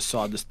Reeves to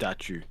sign the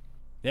statue.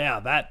 Yeah,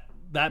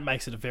 that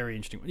makes it a very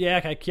interesting. Yeah,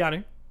 okay,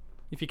 Keanu,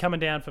 if you're coming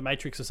down for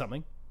Matrix or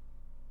something,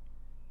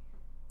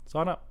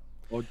 sign up.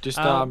 Or just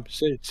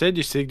send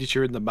your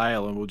signature in the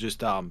mail and we'll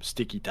just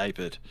sticky tape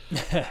it.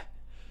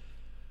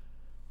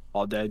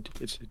 Oh, Dad,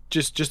 it's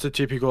just a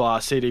typical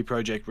CD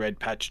Projekt Red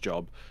patch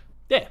job.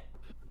 Yeah,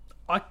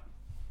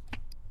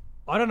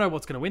 I don't know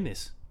what's going to win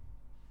this.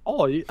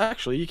 Oh,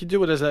 actually, you can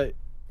do it as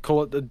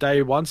call it the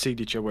day one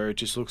signature where it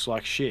just looks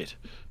like shit.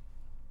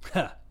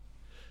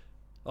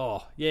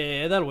 Oh,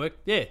 yeah, that'll work.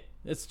 Yeah,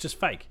 it's just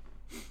fake.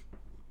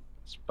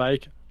 It's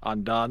fake,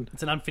 undone.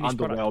 It's an unfinished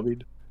product.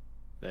 Underwhelming.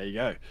 There you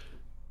go.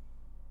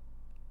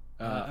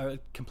 A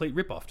complete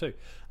rip-off, too.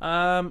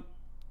 I'm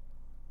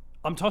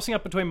tossing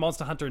up between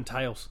Monster Hunter and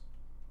Tales.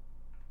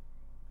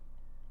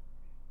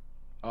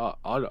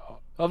 I've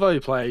only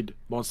played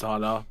Monster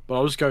Hunter, but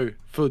I'll just go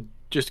for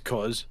just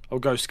cause. I'll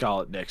go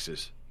Scarlet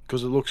Nexus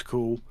because it looks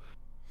cool,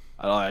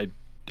 and I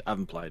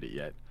haven't played it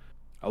yet.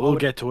 I will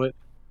get to it.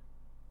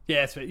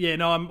 Yeah,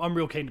 no, I'm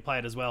real keen to play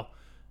it as well.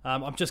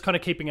 I'm just kind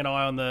of keeping an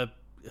eye on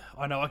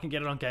I know I can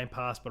get it on Game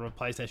Pass, but I'm a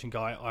PlayStation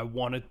guy. I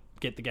want to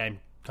get the game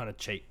kind of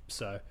cheap,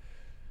 so.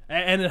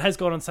 And it has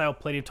gone on sale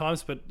plenty of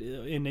times, but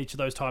in each of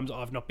those times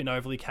I've not been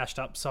overly cashed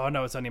up, so I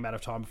know it's only a matter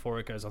of time before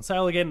it goes on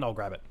sale again, and I'll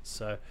grab it.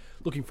 So,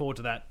 looking forward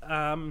to that.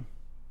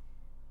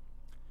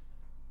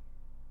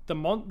 The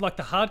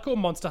hardcore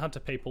Monster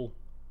Hunter people,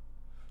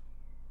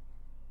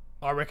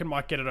 I reckon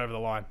might get it over the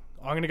line.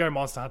 I'm going to go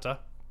Monster Hunter,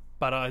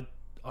 but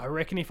I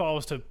reckon if I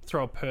was to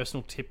throw a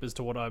personal tip as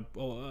to what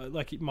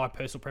my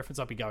personal preference,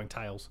 I'd be going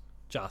Tales,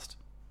 just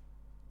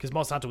because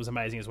Monster Hunter was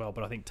amazing as well,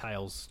 but I think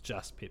Tales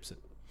just pips it.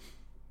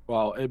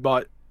 Well,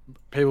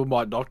 people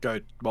might not go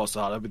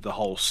Monster Hunter with the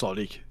whole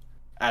Sonic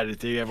added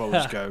thing. Everyone will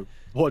just go,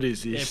 what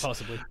is this? Yeah,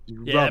 possibly.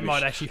 Yeah, it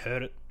might actually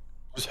hurt it.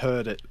 Just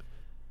heard it.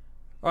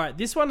 All right,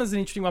 this one is an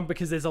interesting one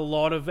because there's a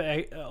lot of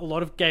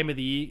Game of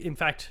the Year. In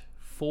fact,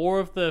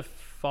 4 of the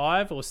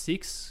 5 or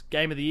 6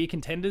 Game of the Year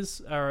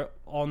contenders are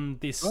on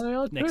this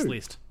next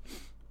list.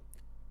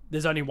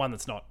 There's only one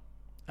that's not.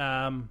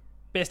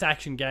 Best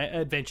action game,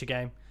 adventure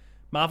game.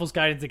 Marvel's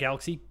Guardians of the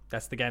Galaxy.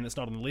 That's the game that's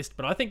not on the list,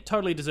 but I think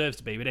totally deserves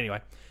to be. But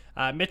anyway,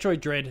 Metroid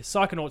Dread,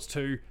 Psychonauts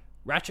 2,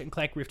 Ratchet and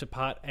Clank Rift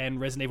Apart, and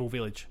Resident Evil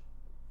Village.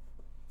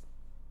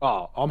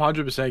 Oh, I'm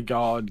 100%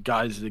 going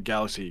Guardians of the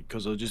Galaxy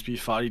because it'll just be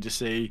funny to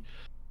see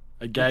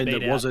a game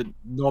that wasn't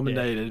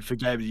nominated for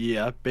Game of the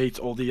Year beats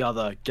all the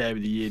other Game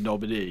of the Year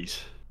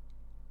nominees.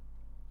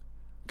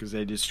 Because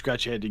they just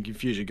scratch your head in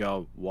confusion,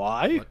 go,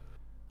 why?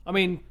 I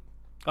mean,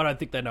 I don't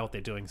think they know what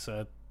they're doing,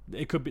 so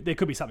there could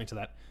be something to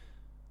that.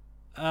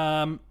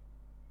 I'm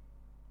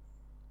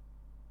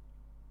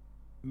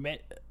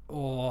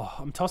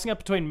tossing up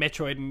between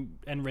Metroid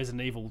and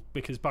Resident Evil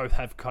because both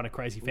have kind of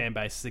crazy fan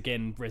bases.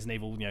 Again, Resident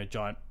Evil,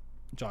 giant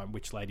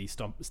witch lady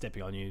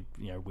stepping on you,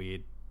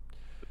 weird.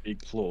 Big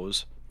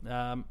claws.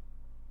 I'm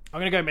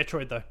going to go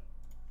Metroid though,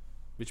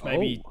 which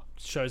maybe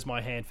shows my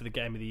hand for the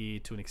Game of the Year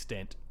to an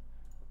extent.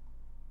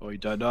 Well, you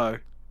don't know.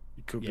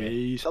 It could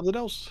be something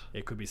else.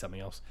 It could be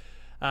something else.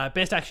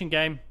 Best action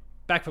game: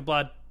 Back 4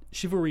 Blood,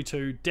 Chivalry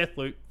 2,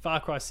 Deathloop,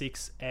 Far Cry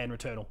 6, and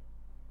Returnal.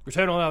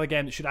 Returnal, another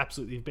game that should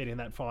absolutely have been in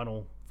that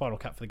final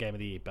cut for the Game of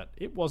the Year, but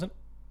it wasn't.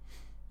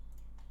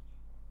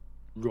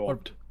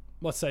 Robbed.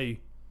 What say you?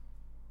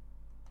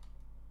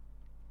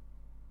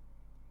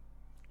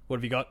 What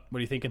have you got? What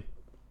are you thinking?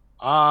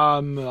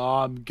 I'm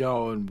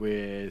going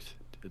with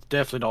it's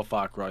definitely not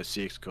Far Cry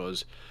 6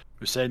 because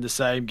we've seen the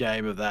same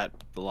game of that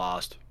the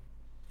last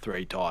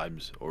 3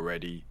 times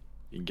already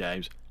in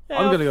games. Yeah,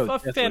 I'm going to go.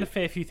 I've found a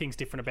fair few things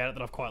different about it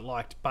that I've quite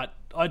liked, but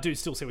I do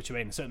still see what you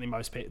mean. Certainly,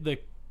 most people,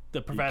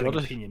 the prevailing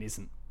opinion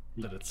isn't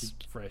that it's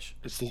fresh.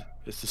 It's the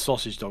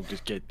sausage dog.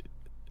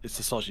 It's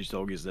the sausage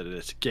dog, isn't it?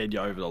 It's getting you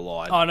over the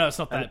line. Oh no, it's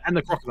not that. And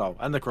the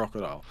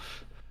crocodile.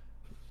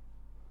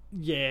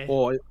 Yeah.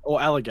 Or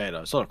alligator.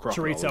 It's not a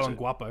crocodile. Chorizo and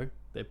Guapo.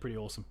 They're pretty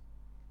awesome.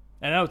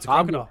 And no, it's a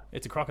crocodile.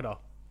 It's a crocodile.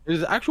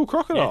 Is it an actual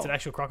crocodile? Yeah, it's an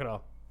actual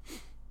crocodile.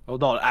 Well,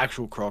 not an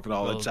actual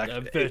crocodile. Well, it's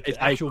it's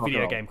actual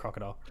video game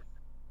crocodile.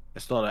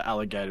 It's not an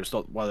alligator. It's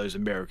not one of those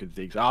American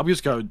things. I'm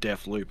just going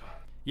Deathloop.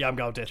 Yeah, I'm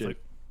going Deathloop.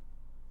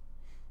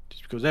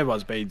 Just because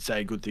everyone's been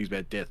saying good things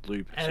about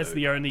Deathloop. And it's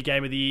the only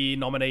Game of the Year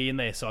nominee in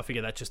there, so I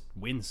figure that just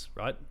wins,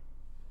 right?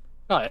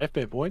 Oh, yeah,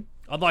 fair point.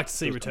 I'd like to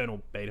see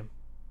Returnal beat him,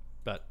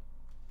 but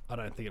I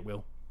don't think it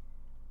will.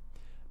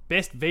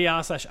 Best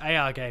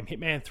VR/AR game: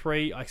 Hitman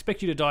 3, I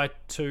Expect You to Die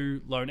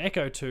 2, Lone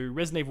Echo 2,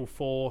 Resident Evil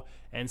 4,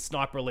 and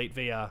Sniper Elite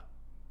VR.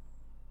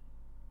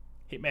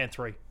 Hitman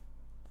 3.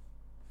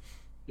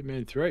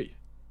 Hitman 3.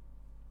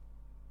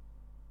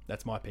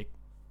 That's my pick.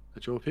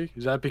 That's your pick?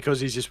 Is that because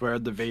he's just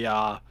wearing the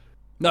VR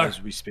No,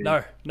 as we speak?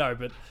 no,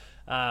 but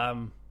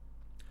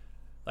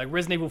like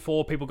Resident Evil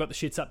 4, people got the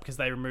shits up because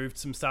they removed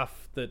some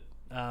stuff that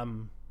I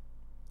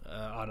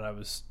don't know,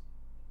 was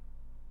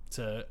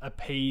to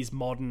appease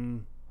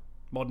modern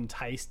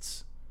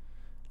tastes,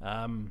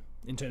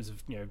 in terms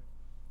of, you know,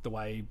 the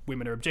way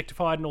women are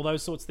objectified and all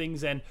those sorts of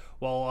things. And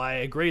while I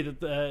agree that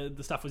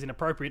the stuff was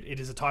inappropriate, it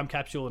is a time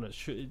capsule and it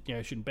should, you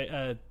know, shouldn't be.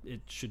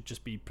 It should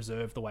just be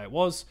preserved the way it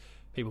was.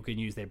 People can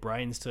use their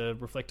brains to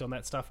reflect on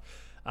that stuff.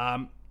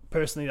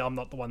 Personally, I'm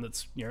not the one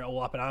that's, you know,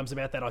 all up in arms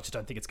about that. I just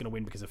don't think it's going to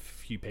win because a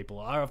few people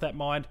are of that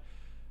mind.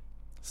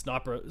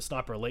 Sniper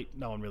Elite,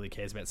 no one really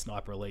cares about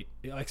Sniper Elite.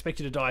 I Expect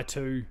You to Die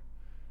 2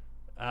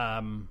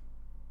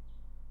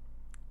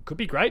 could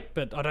be great,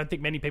 but I don't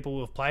think many people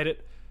will have played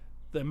it.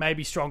 The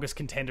maybe strongest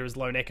contender is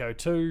Lone Echo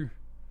 2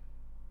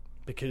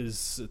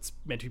 because it's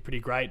meant to be pretty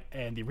great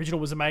and the original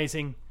was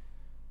amazing.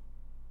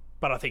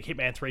 But I think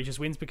Hitman 3 just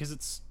wins because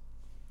it's,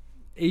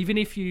 even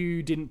if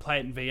you didn't play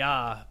it in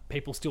VR,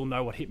 people still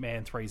know what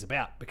Hitman 3 is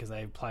about because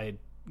they've played,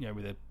 you know,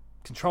 with a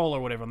controller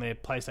or whatever on their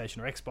PlayStation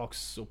or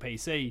Xbox or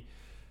PC.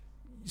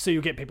 So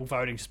you'll get people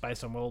voting just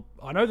based on, well,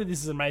 I know that this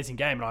is an amazing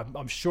game and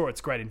I'm sure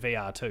it's great in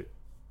VR too.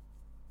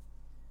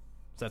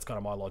 So that's kind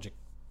of my logic.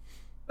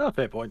 Oh,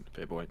 fair point.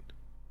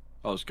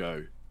 I'll just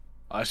go.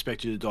 I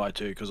Expect You to Die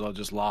 2 because I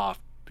just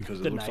laugh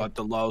because it looks like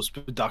the lowest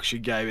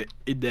production game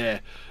in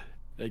there.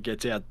 It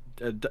gets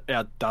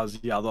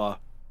outdoes the other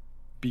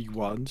big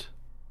ones.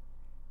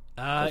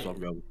 That's what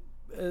I'm going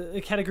with.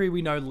 A category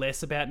we know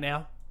less about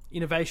now: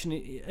 innovation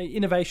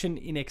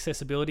in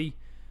accessibility.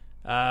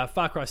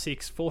 Far Cry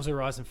 6, Forza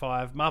Horizon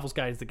 5, Marvel's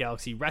Guardians of the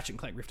Galaxy, Ratchet &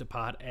 Clank Rift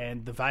Apart,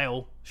 and The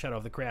Veil: Shadow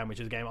of the Crown, which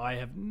is a game I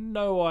have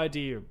no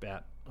idea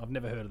about. I've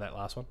never heard of that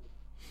last one.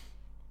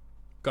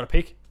 Got a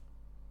pick?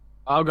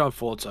 I'll go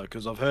Forza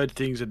because I've heard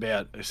things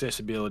about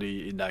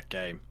accessibility in that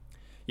game.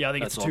 Yeah, I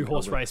think it's a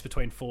two-horse race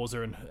between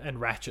Forza and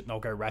Ratchet, and I'll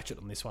go Ratchet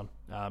on this one.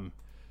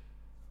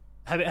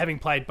 Having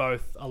played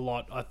both a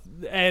lot,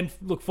 and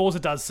look, Forza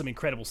does some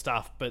incredible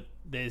stuff, but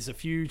there's a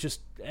few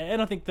just,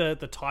 and I think the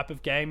type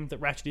of game that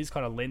Ratchet is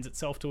kind of lends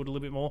itself to it a little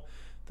bit more.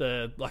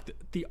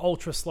 The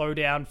ultra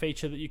slowdown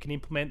feature that you can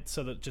implement,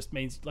 so that just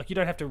means like you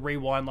don't have to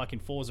rewind like in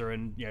Forza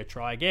and, you know,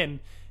 try again.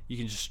 You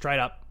can just straight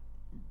up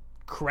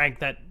crank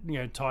that, you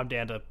know, time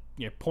down to,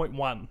 you know,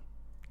 0.1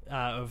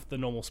 of the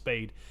normal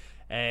speed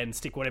and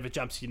stick whatever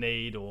jumps you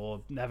need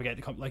or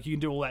navigate the like you can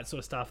do all that sort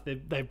of stuff.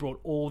 They've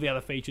brought all the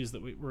other features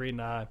that were in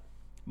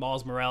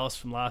Miles Morales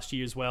from last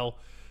year as well.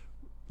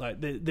 Like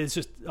there's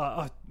just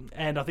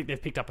and I think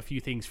they've picked up a few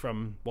things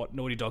from what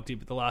Naughty Dog did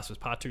with The Last of Us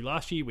Part 2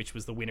 last year, which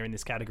was the winner in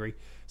this category.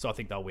 So I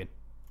think they'll win.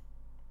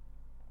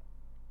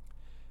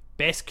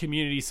 Best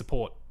community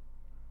support: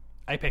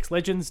 Apex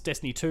Legends,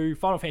 Destiny 2,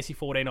 Final Fantasy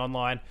 14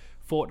 Online,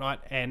 Fortnite,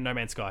 and No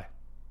Man's Sky.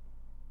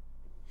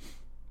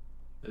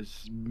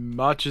 As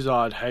much as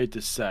I'd hate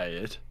to say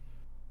it,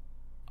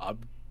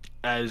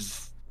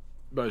 as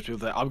most people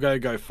think, I'm going to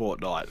go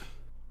Fortnite.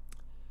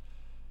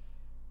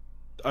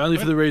 Only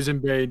for the reason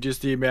being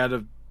just the amount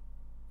of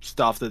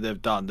stuff that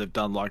they've done. They've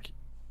done like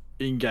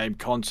in-game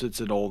concerts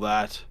and all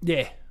that.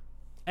 Yeah.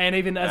 And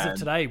even as of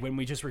today, when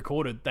we just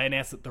recorded, they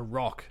announced that The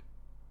Rock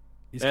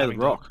is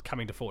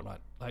coming to Fortnite.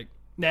 Like,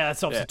 now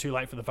that's obviously too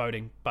late for the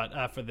voting, but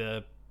for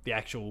the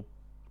actual,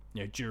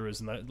 you know, jurors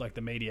and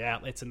the media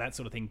outlets and that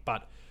sort of thing.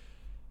 But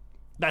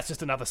that's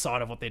just another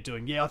sign of what they're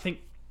doing. Yeah,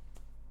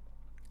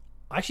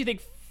 I actually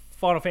think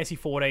Final Fantasy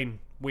 14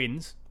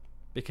 wins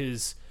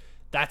because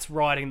that's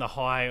riding the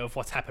high of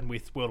what's happened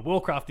with World of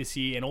Warcraft this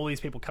year and all these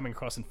people coming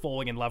across and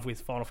falling in love with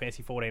Final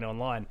Fantasy 14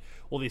 Online.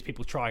 All these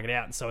people trying it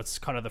out, and so it's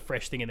kind of the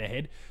fresh thing in their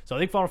head. So I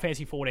think Final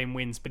Fantasy 14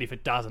 wins, but if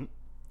it doesn't,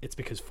 it's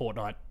because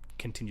Fortnite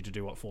continue to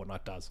do what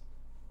Fortnite does.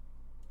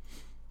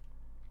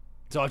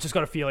 So I've just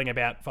got a feeling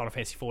about Final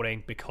Fantasy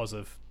 14 because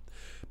of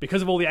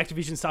all the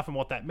Activision stuff and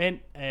what that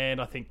meant,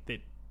 and I think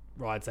that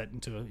rides that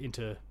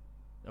into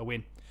a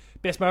win.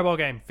 Best mobile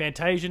game: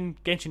 Fantasian,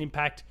 Genshin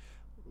Impact,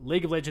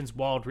 League of Legends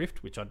Wild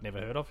Rift, which I'd never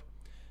heard of,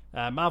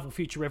 Marvel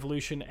Future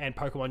Revolution, and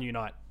Pokemon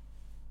Unite.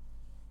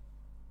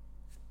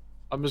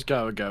 I'm just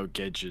going to go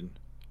Genshin.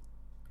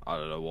 I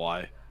don't know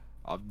why.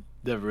 I've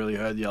never really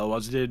heard the other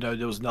ones. I didn't know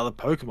there was another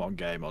Pokemon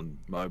game on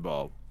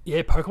mobile.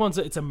 Yeah,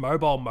 it's a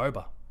mobile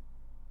MOBA.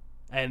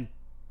 And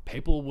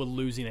people were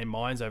losing their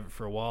minds over it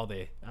for a while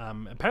there.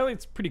 Apparently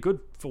it's pretty good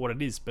for what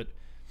it is, but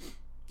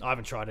I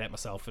haven't tried it out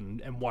myself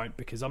and won't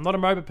because I'm not a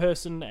MOBA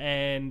person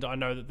and I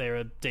know that they're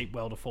a deep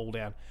well to fall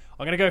down.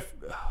 I'm going to go...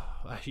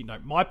 actually, no.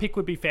 My pick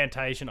would be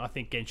Fantasian. I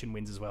think Genshin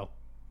wins as well.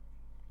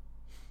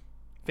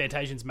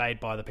 Fantasian's made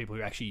by the people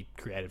who actually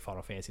created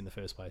Final Fantasy in the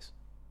first place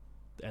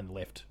and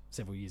left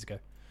several years ago.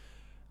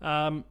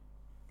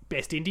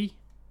 Best Indie.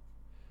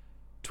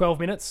 12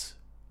 minutes,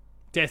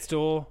 Death's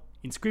Door,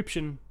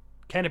 Inscription,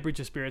 Kena Bridge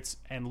of Spirits,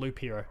 and Loop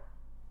Hero.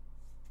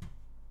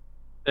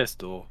 Death's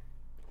Door.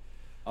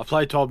 I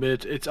played 12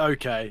 minutes. It's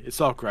okay. It's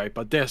not great,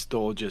 but Death's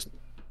Door just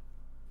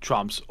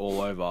trumps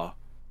all over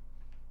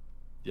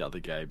the other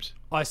games.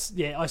 I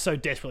so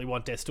desperately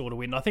want Death's Door to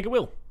win. I think it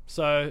will.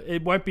 So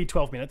it won't be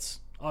 12 minutes.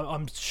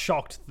 I'm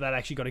shocked that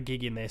actually got a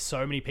gig in there.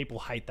 So many people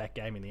hate that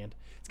game in the end.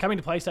 It's coming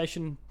to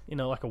PlayStation in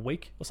like a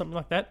week or something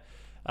like that,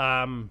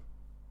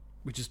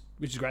 which is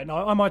great. And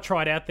I might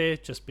try it out there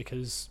just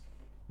because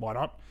why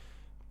not?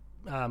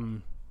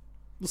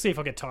 We'll see if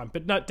I get time.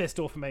 But no, Death's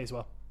Door for me as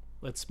well.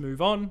 Let's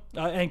move on.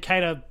 And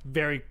Kena,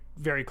 very,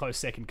 very close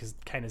second because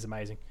Kena's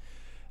amazing.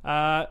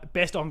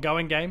 Best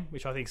ongoing game,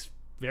 which I think is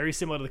very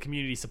similar to the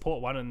community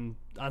support one, and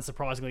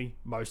unsurprisingly,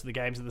 most of the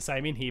games are the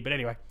same in here. But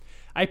anyway,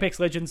 Apex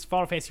Legends,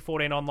 Final Fantasy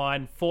XIV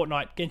Online,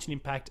 Fortnite, Genshin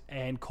Impact,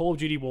 and Call of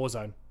Duty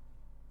Warzone.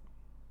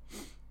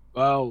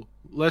 Well,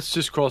 let's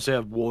just cross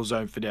out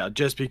Warzone for now,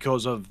 just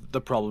because of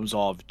the problems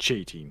of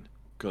cheating.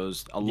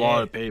 Because a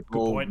lot of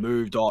people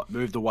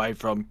moved away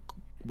from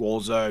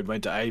Warzone,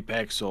 went to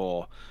Apex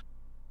or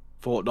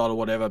Fortnite or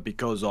whatever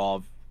because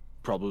of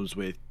problems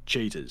with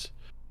cheaters.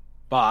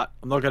 But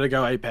I'm not going to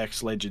go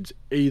Apex Legends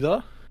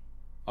either.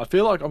 I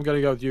feel like I'm going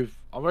to go with you.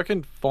 I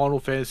reckon Final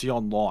Fantasy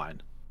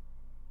Online.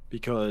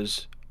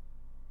 Because,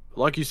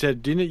 like you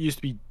said, didn't it used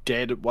to be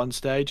dead at one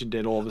stage and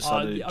then all of a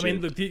sudden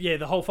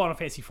the whole Final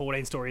Fantasy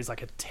XIV story is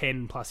like a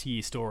 10+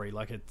 year story.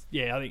 I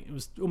think it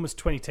was almost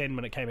 2010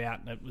 when it came out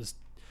and it was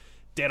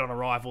dead on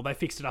arrival. They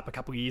fixed it up a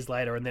couple of years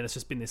later and then it's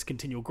just been this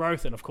continual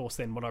growth. And of course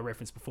then what I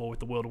referenced before with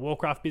the World of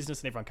Warcraft business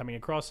and everyone coming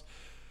across.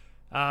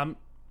 I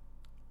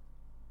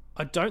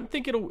don't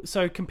think it'll...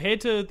 So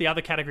compared to the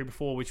other category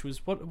before, which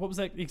was... What was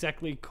that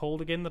exactly called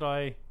again that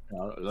I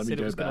said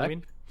it was going to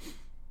win?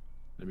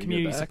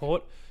 Community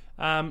support.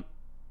 I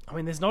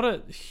mean, there's not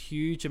a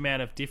huge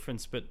amount of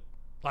difference, but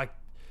like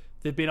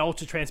there've been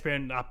ultra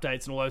transparent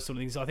updates and all those sort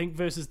of things. I think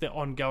versus the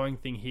ongoing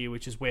thing here,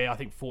 which is where I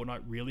think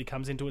Fortnite really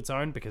comes into its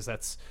own because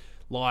that's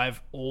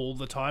live all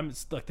the time.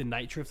 It's like the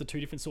nature of the two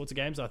different sorts of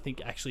games. I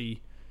think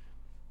actually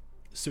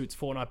suits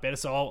Fortnite better.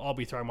 So I'll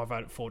be throwing my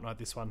vote at Fortnite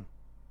this one.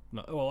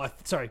 No, well,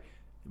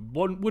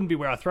 wouldn't be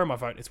where I throw my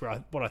vote. It's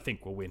what I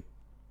think will win.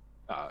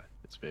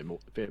 It's a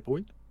fair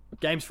point.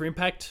 Games for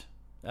Impact.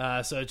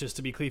 So just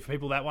to be clear for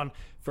people, that one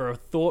for a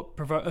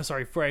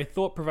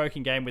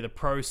thought-provoking game with a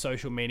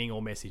pro-social meaning or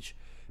message.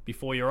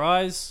 Before Your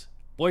Eyes,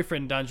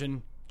 Boyfriend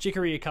Dungeon,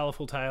 Chicory: A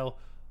Colourful Tale,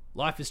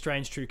 Life is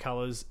Strange: True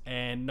Colours,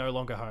 and No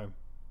Longer Home.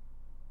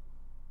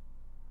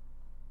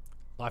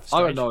 Life is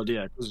Strange. I got no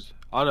idea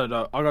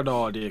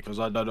because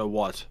I don't know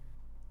what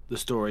the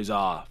stories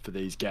are for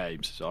these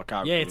games, so I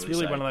can't. Yeah, it's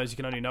really one of those you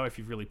can only know if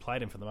you've really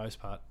played them for the most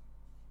part.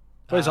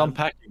 Where's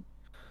unpacking?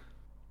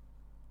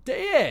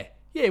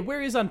 Yeah,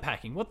 where is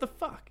unpacking? What the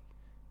fuck?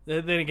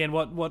 Then again,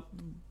 what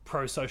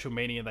pro-social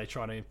meaning are they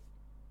trying to...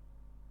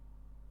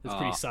 It's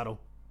pretty subtle.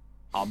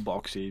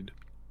 Unboxing.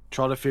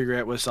 Trying to figure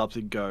out where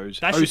something goes.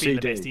 That should be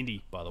the best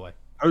indie, by the way.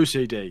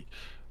 OCD.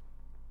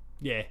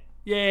 Yeah,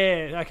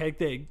 okay,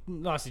 there.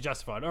 Nicely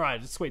justified. All right,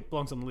 it's sweet,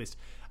 belongs on the list.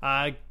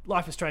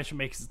 Life is Strange for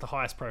me because it's the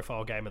highest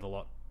profile game of the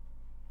lot.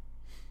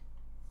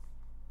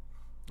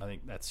 I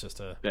think that's just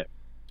a... Yeah,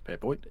 fair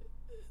point.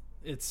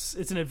 It's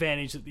an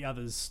advantage that the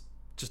others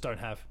just don't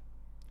have.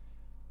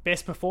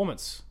 Best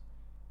performance: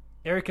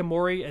 Erica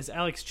Mori as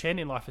Alex Chen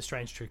in Life is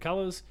Strange: True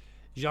Colors,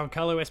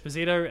 Giancarlo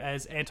Esposito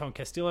as Anton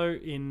Castillo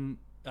in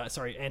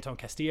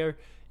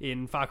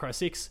Far Cry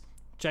 6,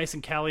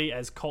 Jason Kelly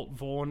as Colt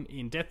Vaughn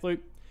in Deathloop,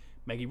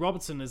 Maggie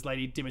Robertson as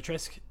Lady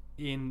Dimitrescu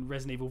in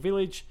Resident Evil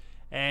Village,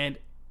 and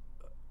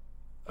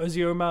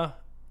Ozioma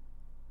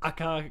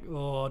Akaga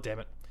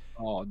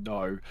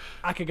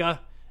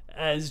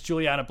as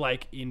Juliana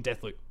Blake in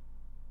Deathloop.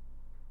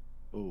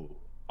 Ooh.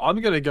 I'm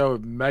going to go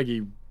with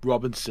Maggie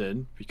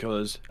Robinson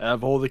because out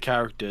of all the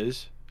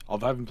characters, I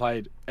haven't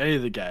played any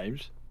of the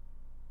games.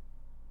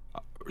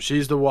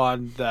 She's the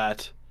one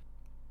that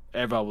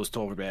everyone was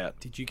talking about.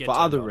 Did you get for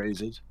other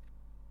reasons?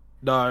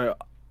 No,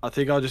 I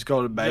think I just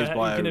got amazed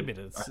by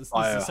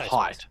her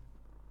height.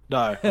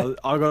 No,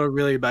 I got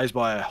really amazed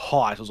by her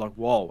height. I was like,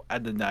 whoa,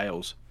 and the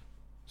nails.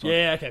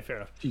 Okay, fair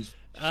enough.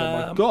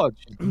 Oh my god,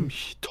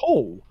 she's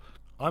tall.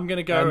 I'm going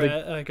to go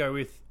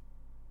with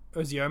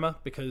Ozioma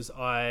because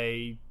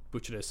I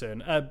butchered her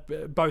surname.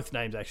 Both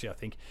names actually, I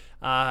think.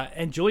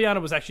 And Juliana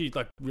was actually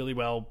like really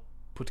well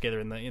put together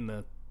in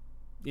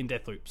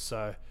Deathloop.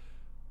 So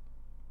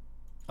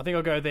I think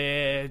I'll go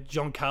there.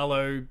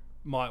 Giancarlo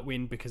might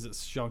win because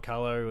it's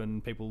Giancarlo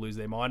and people lose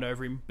their mind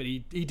over him. But he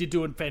did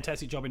do a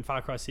fantastic job in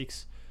Far Cry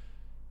 6.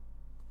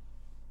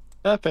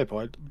 Fair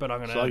point. But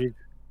I'm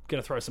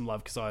gonna throw some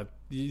love because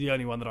the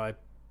only one that I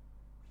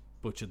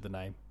butchered the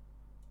name.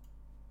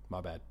 My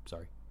bad.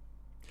 Sorry.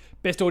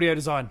 Best audio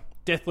design: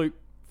 Deathloop,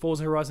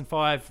 Forza Horizon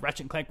 5,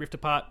 Ratchet & Clank Rift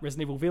Apart,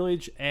 Resident Evil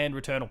Village, and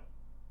Returnal.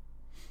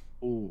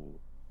 Ooh.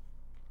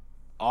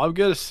 I'm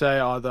going to say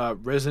either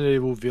Resident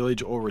Evil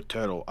Village or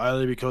Returnal,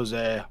 only because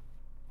they're,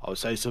 I would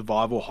say,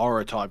 survival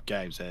horror type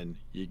games, and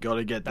you got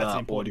to get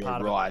that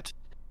audio right.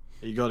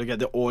 You got to get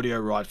the audio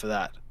right for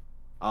that.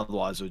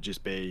 Otherwise, it would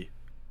just be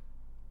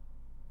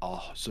a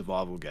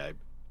survival game.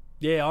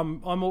 Yeah,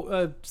 I'm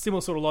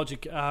similar sort of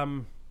logic.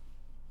 I'm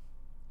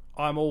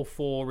all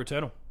for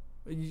Returnal.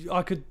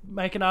 I could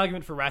make an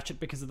argument for Ratchet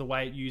because of the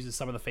way it uses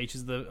some of the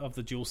features of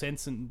the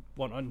DualSense and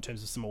whatnot in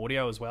terms of some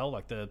audio as well,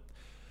 like the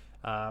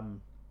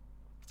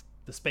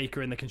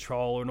speaker and the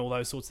controller and all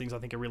those sorts of things. I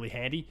think are really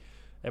handy,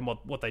 and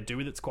what they do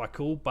with it's quite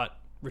cool. But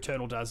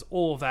Returnal does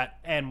all of that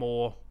and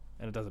more,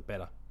 and it does it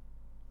better.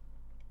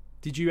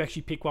 Did you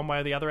actually pick one way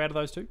or the other out of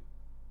those two?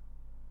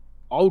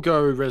 I'll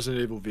go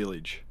Resident Evil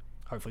Village.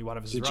 Hopefully one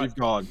of us Since is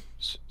right.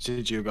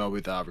 Since you go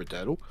with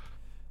Returnal.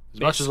 As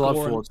Best much as I love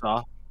score and-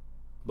 Forza,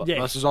 but Yeah.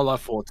 much as I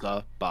love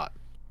Forza, but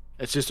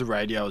it's just a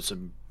radio and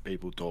some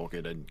people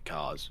talking and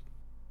cars.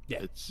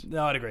 Yeah, It's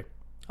no, I'd agree.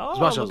 Oh,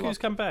 much as look I who's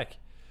come back.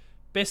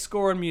 Best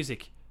score and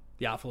music.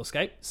 The Artful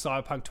Escape,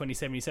 Cyberpunk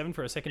 2077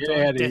 for a second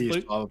yeah, time, it is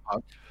Deathloop,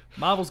 Cyberpunk.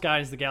 Marvel's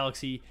Guardians of the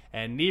Galaxy,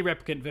 and Near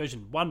Replicant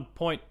version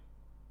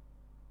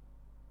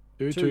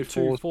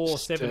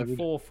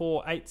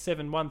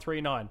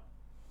 1.22474487139.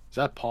 Is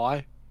that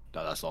Pi?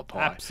 No, that's not Pi.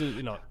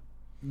 Absolutely not.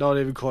 Not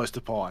even close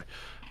to Pi.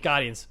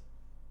 Guardians,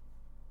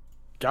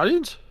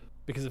 Guardians?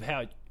 because of how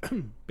it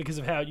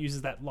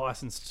uses that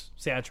licensed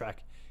soundtrack.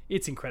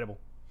 It's incredible.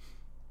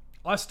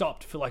 I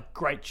stopped for like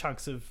great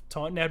chunks of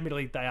time. Now,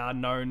 admittedly, they are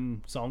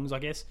known songs, I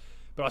guess,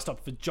 but I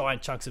stopped for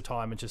giant chunks of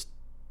time and just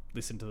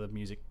listened to the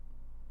music.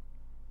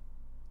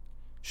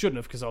 Shouldn't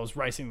have, because I was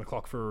racing the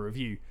clock for a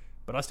review,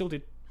 but I still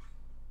did.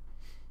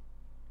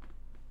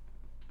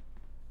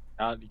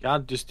 You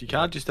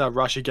can't just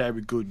rush a game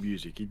with good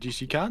music. You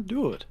can't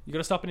do it. You got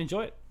to stop and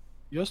enjoy it.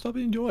 You gotta stop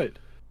and enjoy it.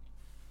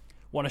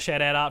 Want to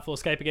shout out Artful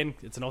Escape again?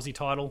 It's an Aussie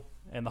title,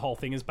 and the whole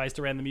thing is based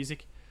around the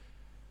music.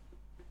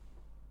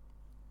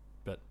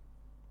 But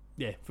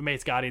yeah, for me,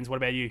 it's Guardians. What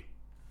about you?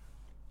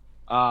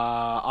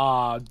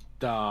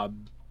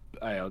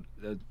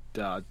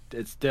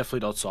 It's definitely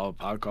not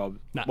Cyberpunk.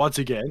 Nah. Once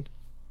again,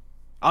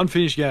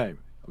 unfinished game.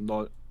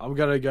 I'm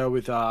gonna go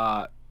with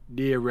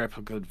Near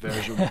Replicant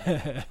version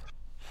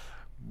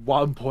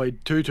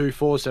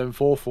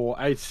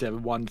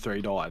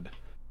 1.22474487139.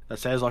 That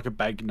sounds like a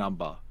bank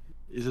number.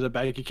 Is it a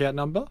bank account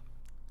number?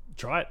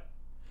 Try it.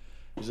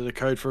 Is it a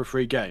code for a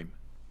free game?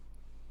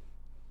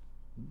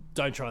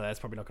 Don't try that. It's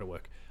probably not going to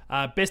work.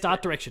 Best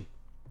art direction.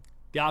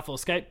 The Artful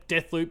Escape,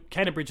 Deathloop,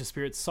 Kena Bridge of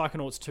Spirits,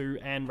 Psychonauts 2,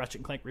 and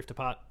Ratchet & Clank Rift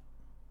Apart.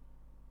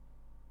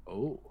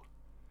 Oh,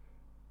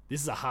 This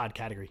is a hard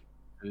category.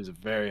 it is a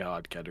very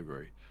hard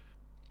category.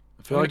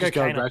 I feel I'm like gonna just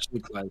go going Kena. Ratchet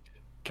and Clank.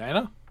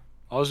 Kena?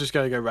 I was just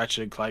going to go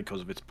Ratchet and Clank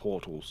because of its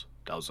portals.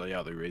 That was the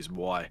other reason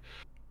why.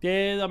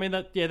 Yeah, I mean,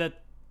 that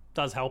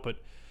does help it.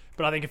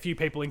 But I think a few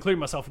people, including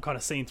myself, have kind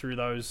of seen through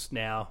those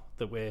now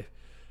that we're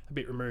a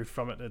bit removed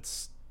from it.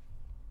 It's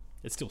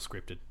still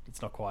scripted.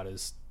 It's not quite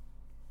as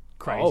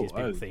crazy as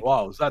people think.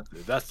 Wow,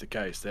 that's the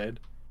case then.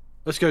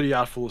 Let's go to the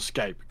Artful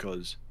Escape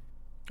because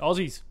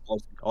Aussies.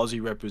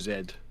 Aussie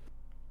represent.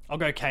 I'll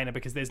go Kena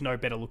because there's no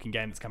better looking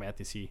game that's come out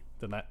this year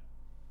than that.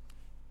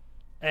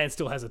 And it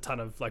still has a ton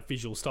of like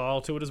visual style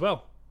to it as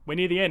well. We're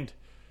near the end.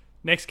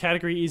 Next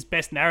category is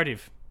Best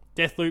Narrative.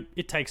 Deathloop,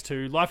 It Takes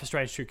Two, Life is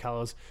Strange True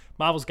Colors,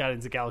 Marvel's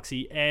Guardians of the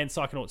Galaxy, and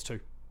Psychonauts 2.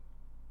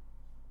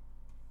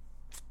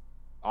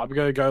 I'm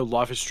going to go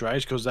Life is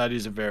Strange because that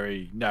is a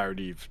very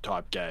narrative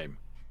type game.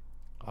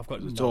 I've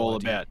got It's no all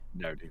idea. about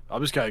narrative.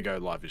 I'm just going to go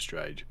Life is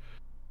Strange.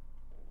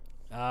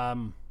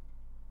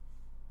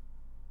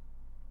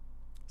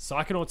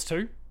 Psychonauts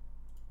 2.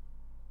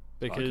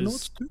 Because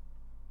Psychonauts too?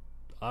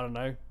 I don't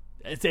know.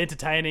 It's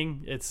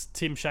entertaining. It's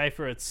Tim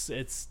Schafer.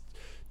 It's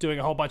doing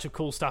a whole bunch of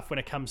cool stuff when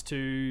it comes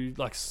to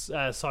like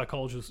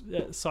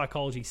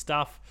psychology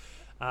stuff.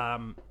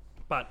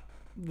 But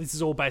this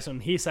is all based on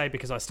hearsay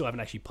because I still haven't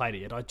actually played it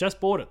yet. I just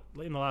bought it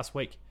in the last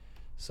week,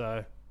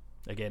 so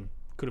again,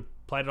 could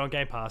have played it on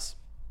Game Pass.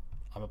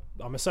 I'm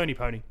a Sony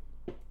pony.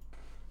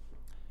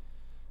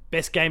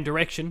 Best game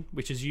direction,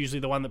 which is usually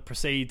the one that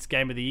precedes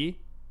Game of the Year.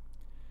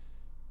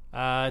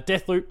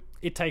 Deathloop,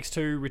 It Takes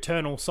Two,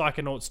 Returnal,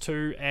 Psychonauts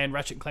 2, and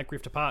Ratchet & Clank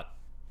Rift Apart.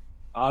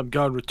 I'm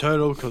going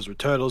Returnal because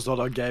Returnal's not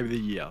on Game of the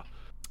Year.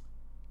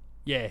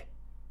 Yeah.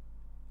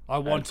 I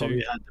want to.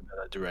 Probably had the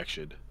better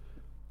direction.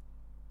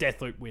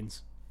 Deathloop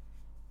wins.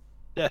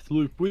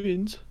 Deathloop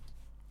wins.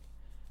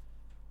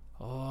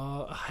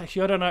 Oh,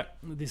 actually, I don't know.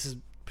 This is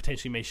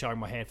potentially me showing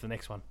my hand for the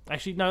next one.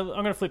 Actually, no, I'm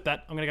going to flip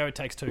that. I'm going to go It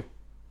Takes Two.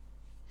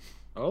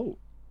 Oh.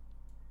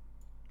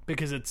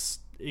 Because it's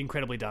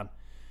incredibly done.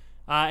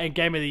 And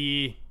Game of the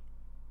Year.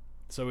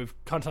 So we've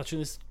kind of touched on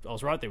this. I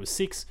was right. There was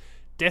 6.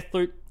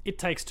 Deathloop, It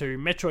Takes Two,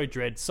 Metroid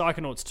Dread,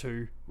 Psychonauts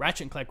 2,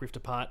 Ratchet & Clank Rift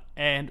Apart,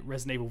 and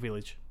Resident Evil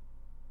Village.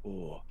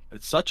 Oh,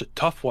 it's such a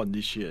tough one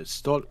this year.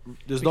 It's not.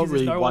 There's Because not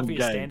really there's no one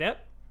obvious game. standout.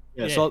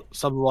 Yeah, it's not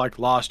something like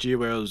last year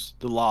where it was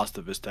The Last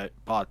of Us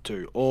Part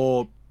 2,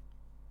 or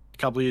a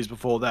couple of years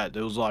before that,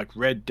 there was like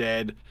Red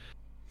Dead,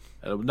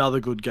 and another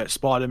good game,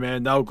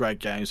 Spider-Man. They were great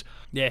games,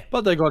 Yeah,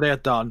 but they got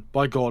outdone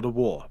by God of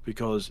War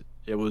because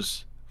it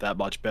was that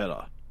much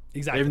better.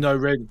 exactly. Even though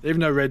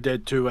Red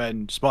Dead 2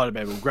 and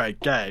Spider-Man were great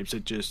games,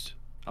 it just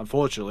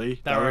Unfortunately,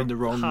 they They were were in the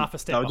wrong. half a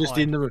step They were just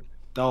behind. in the.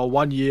 They were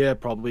 1 year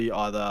probably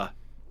either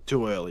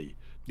too early.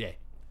 Yeah,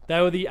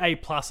 they were the A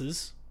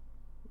pluses,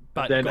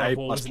 but Then God A of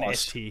War was an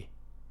plus S tier.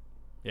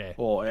 Yeah,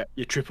 Or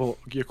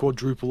your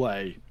quadruple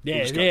A. yeah,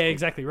 We'll just go yeah, for it.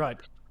 exactly right.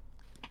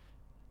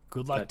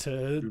 Good luck That-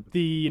 to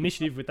the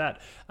initiative with that.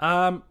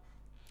 I'm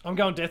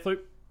going Deathloop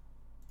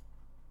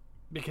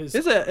because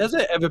Has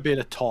there ever been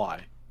a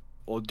tie,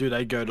 or do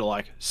they go to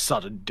like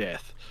sudden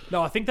death?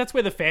 no, I think that's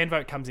where the fan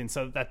vote comes in,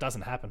 so that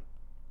doesn't happen.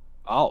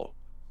 Oh.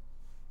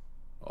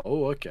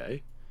 Oh,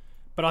 okay.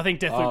 But I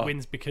think Deathloop Ah.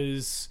 wins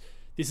because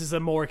this is a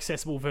more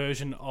accessible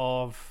version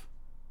of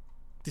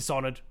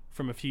Dishonored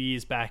from a few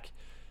years back.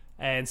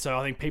 And so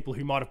I think people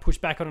who might have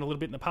pushed back on it a little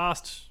bit in the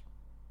past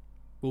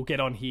will get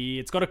on here.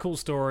 It's got a cool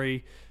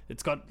story.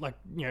 It's got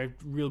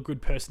real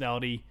good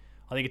personality.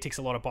 I think it ticks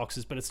a lot of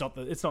boxes, but it's not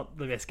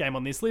the best game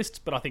on this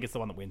list, but I think it's the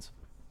one that wins.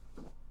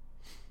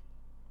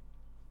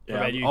 Yeah,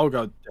 about you? I'll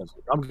go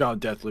Deathloop. I'm going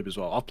Deathloop as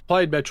well. I've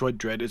played Metroid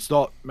Dread. It's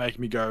not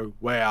making me go,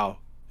 wow,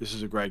 this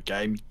is a great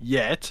game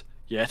yet.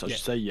 I should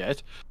say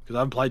yet, because I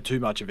haven't played too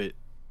much of it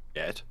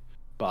yet.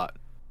 But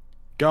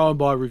going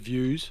by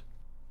reviews,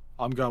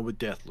 I'm going with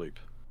Deathloop.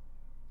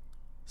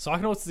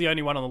 Psychonauts is the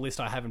only one on the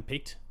list I haven't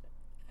picked,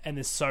 and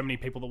there's so many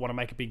people that want to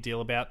make a big deal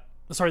about.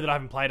 Sorry, that I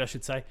haven't played, I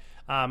should say.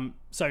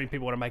 So many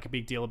people want to make a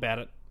big deal about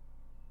it.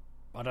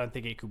 I don't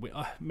think it could win.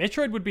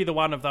 Metroid would be the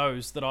one of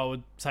those that I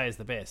would say is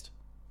the best,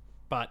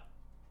 but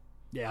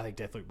yeah, I think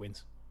Deathloop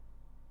wins.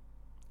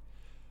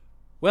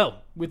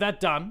 Well, with that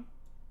done,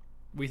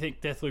 we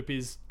think Deathloop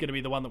is going to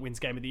be the one that wins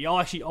Game of the Year.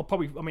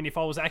 If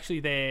I was actually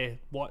there,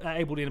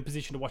 able to in a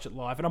position to watch it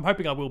live, and I'm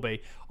hoping I will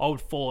be, I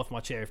would fall off my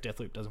chair if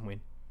Deathloop doesn't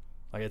win.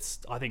 I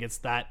think it's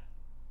that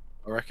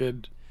I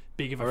reckon.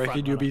 big of a I reckon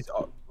front you'll runner.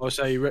 be. I'll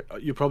say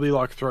you'll probably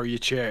like throw your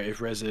chair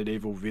if Resident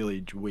Evil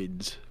Village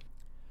wins.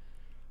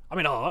 I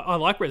mean, I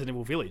like Resident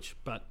Evil Village,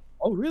 but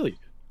Oh, really?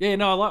 yeah,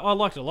 no, I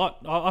liked it a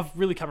lot. I've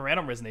really come around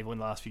on Resident Evil in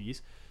the last few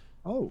years,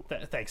 Oh,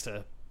 thanks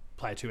to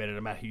Player 2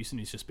 editor Matt Houston,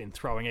 who's just been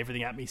throwing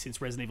everything at me since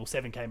Resident Evil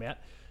 7 came out.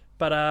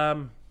 But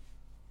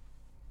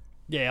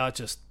yeah,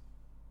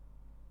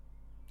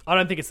 I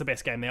don't think it's the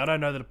best game there. I don't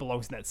know that it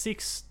belongs in that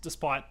 6,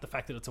 despite the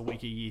fact that it's a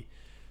weaker year.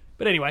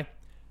 But anyway,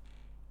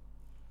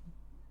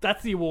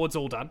 that's the awards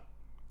all done.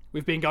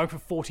 We've been going for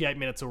 48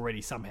 minutes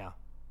already somehow.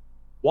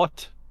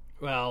 what?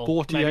 Well,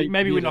 48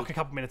 maybe we minutes. knock a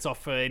couple minutes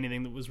off for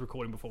anything that was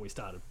recording before we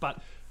started.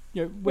 But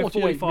we're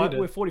 48 45. minutes.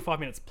 We're 45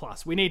 minutes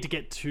plus. We need to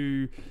get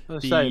to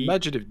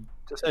Imagine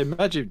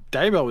if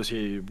Damo was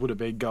here, it would have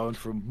been going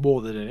for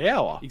more than an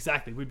hour.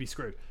 exactly. We'd be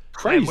screwed.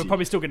 Crazy. And we're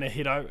probably still going to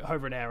hit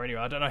over an hour anyway.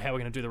 I don't know how we're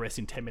going to do the rest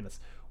in 10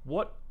 minutes.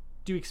 What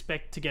do you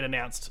expect to get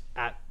announced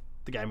at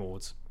the Game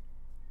Awards?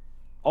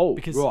 Oh,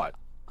 Because right.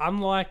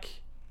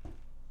 unlike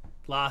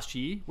last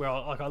year, where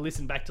I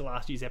listened back to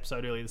last year's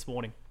episode earlier this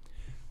morning,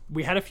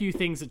 we had a few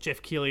things that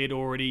Jeff Keighley had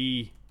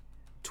already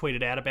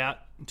tweeted out about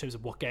in terms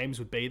of what games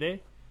would be there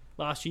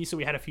last year. So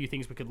we had a few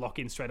things we could lock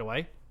in straight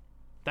away.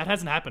 That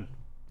hasn't happened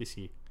this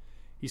year.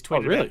 He's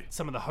tweeted really? about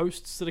some of the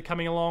hosts that are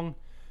coming along.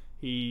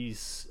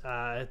 He's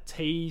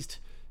teased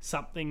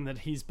something that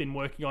he's been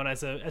working on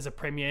as a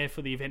premiere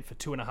for the event for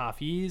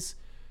 2.5 years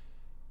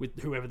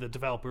with whoever the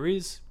developer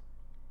is.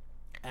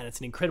 And it's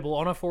an incredible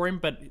honor for him,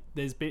 but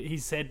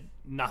he's said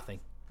nothing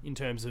in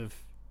terms of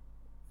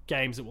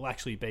games that will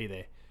actually be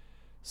there.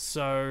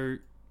 So,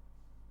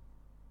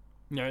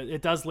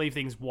 it does leave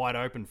things wide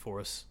open for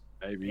us.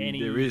 Maybe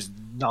there is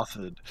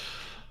nothing.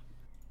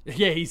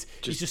 Yeah, he's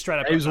just straight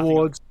up Games got nothing.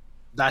 Awards,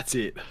 that's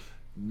it.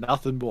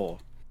 Nothing more.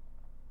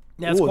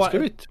 Now, Oh, it's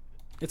good.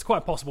 it's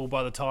quite possible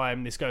by the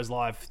time this goes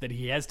live that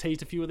he has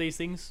teased a few of these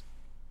things.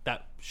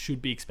 That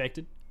should be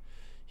expected.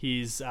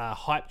 His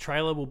hype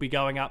trailer will be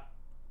going up.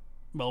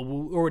 Well,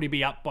 will already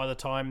be up by the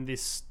time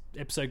this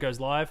episode goes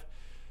live.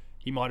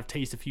 He might have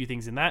teased a few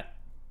things in that.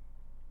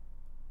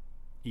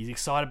 He's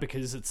excited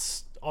because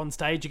it's on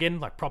stage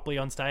again, like properly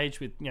on stage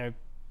with,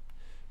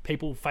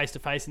 people face to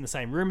face in the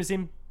same room as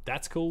him.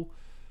 That's cool.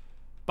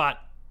 But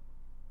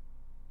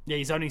yeah,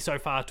 he's only so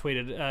far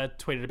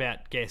tweeted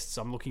about guests.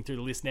 I'm looking through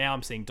the list now.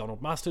 I'm seeing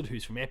Donald Mustard,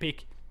 who's from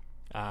Epic.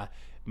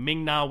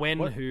 Ming Na Wen,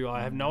 What? who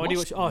I have no idea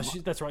what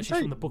that's right. She's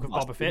Hey, from the Book of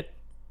Mustard. Boba Fett.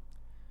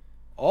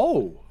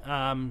 Oh,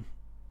 gonna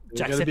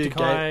be a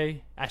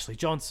Jacksepticeye, Ashley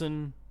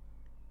Johnson,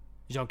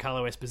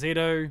 Giancarlo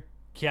Esposito,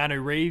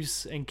 Keanu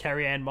Reeves, and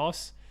Carrie Ann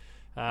Moss.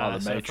 The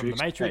From Matrix.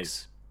 The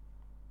Matrix.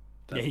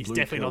 that Yeah, he's blue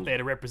definitely pill. not there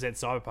to represent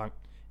Cyberpunk.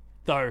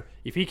 Though,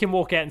 if he can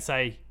walk out and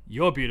say,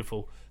 "You're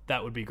beautiful,"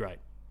 that would be great.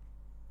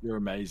 You're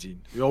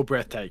amazing. You're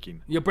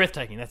breathtaking. You're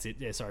breathtaking. That's it.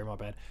 Yeah, sorry, my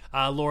bad.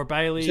 Laura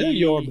Bailey. Yeah,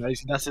 you're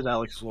amazing. That's an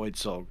Alex Lloyd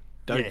song.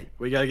 Yeah.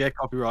 We gotta get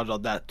copyrighted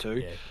on that too.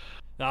 Yeah.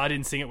 No, I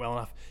didn't sing it well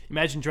enough.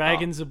 Imagine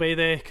Dragons will be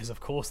there, because of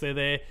course they're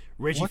there.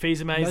 Reggie What?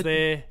 Fils-Aime's Imagine-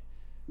 there.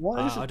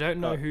 What is it? I don't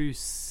know who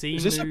Simu...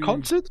 Is this a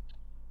concert?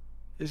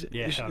 Is it?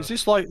 Yeah, Is, I is don't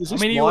this like? Is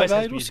this he always Live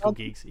has Aid or musical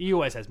something? gigs. He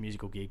always has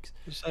musical gigs.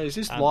 Is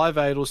this Live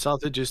Aid or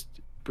something? Just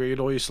bringing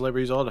all your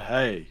celebrities on.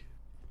 Hey,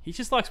 He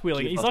just likes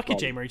wheeling. Keep He's us like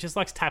rolling. Kojima. He just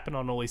likes tapping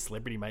on all his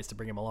celebrity mates to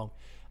bring him along.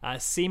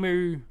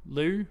 Simu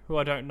Liu, who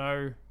I don't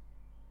know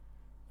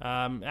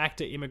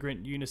Actor,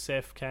 immigrant,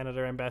 UNICEF,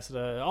 Canada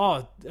ambassador.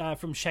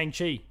 From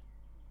Shang-Chi,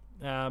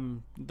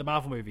 the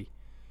Marvel movie.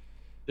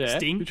 Yeah.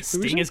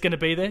 Sting is going to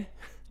be there.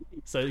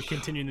 So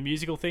continuing the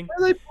musical thing.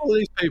 Where do they pull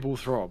these people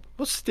from?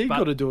 What's Sting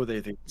got to do with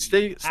anything?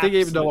 Sting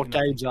even know what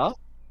games are?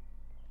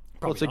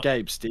 What's a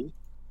game, Sting?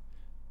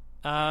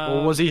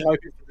 Or was he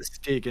hoping for the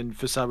stick and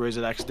for some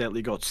reason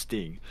accidentally got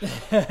Sting?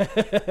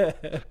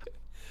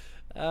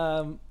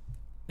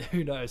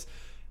 Who knows?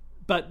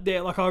 But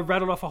I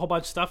rattled off a whole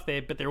bunch of stuff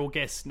there, but they're all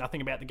guests,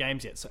 nothing about the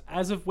games yet. So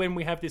as of when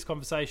we have this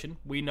conversation,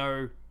 we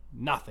know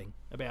nothing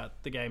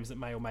about the games that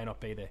may or may not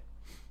be there.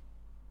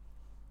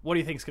 What do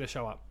you think is going to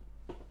show up?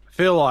 I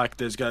feel like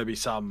there's going to be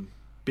some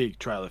big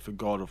trailer for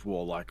God of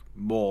War, like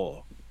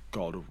more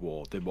God of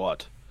War than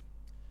what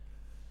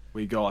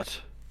we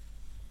got.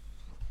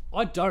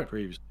 I don't.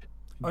 Previously.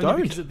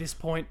 Only because at this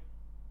point,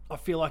 I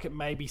feel like it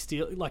may be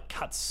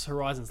cuts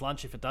Horizon's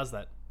lunch if it does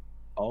that.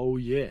 Oh,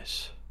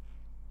 yes.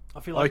 I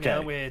feel like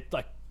now we're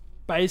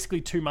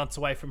basically 2 months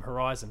away from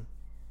Horizon.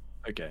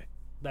 Okay.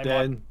 They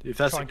then, if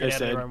that's the case,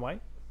 their own way.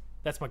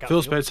 That's my gut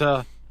Phil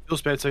feel.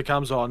 Spencer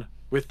comes on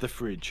with the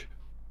fridge.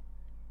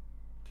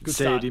 Good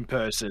See start. it in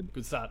person.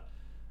 Good start.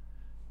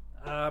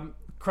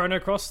 Chrono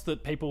Cross,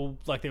 that people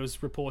there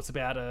was reports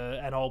about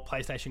an old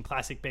PlayStation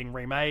classic being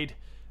remade.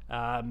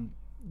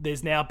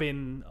 There's now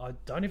been, I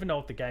don't even know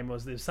what the game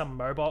was. There's some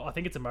mobile, I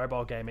think it's a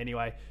mobile game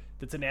anyway,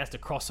 that's announced a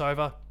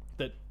crossover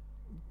that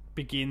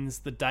begins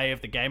the day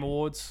of the Game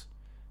Awards,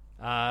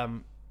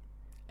 and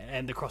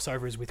the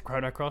crossover is with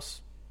Chrono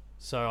Cross.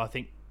 So I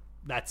think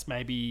that's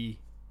maybe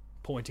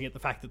pointing at the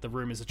fact that the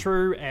rumors are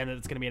true and that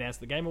it's going to be announced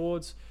at the Game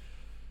Awards.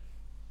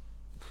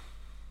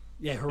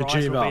 Yeah,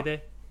 Horizon will be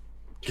there.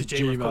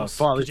 Kojima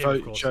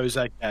finally shows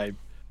that game.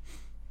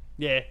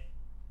 Yeah.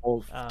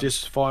 Or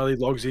just finally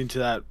logs into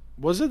that.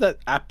 Was it that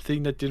app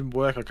thing that didn't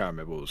work? I can't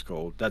remember what it was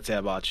called. That's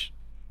how much.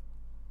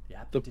 The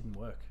app that didn't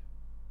work.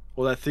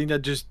 Well, that thing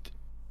that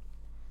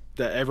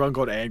everyone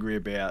got angry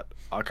about.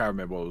 I can't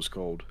remember what it was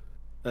called.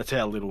 That's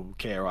how little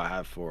care I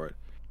have for it.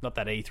 Not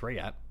that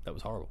E3 app. That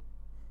was horrible.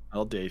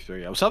 Not the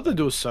E3. It was something to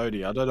do with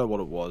Sony. I don't know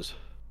what it was.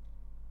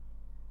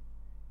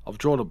 I've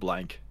drawn a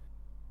blank.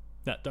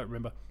 No, don't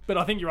remember. But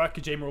I think you're right.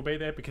 Kojima will be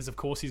there because, of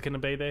course, he's going to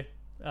be there.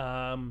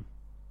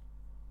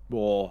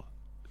 Or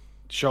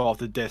show off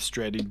the Death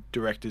Stranding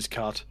director's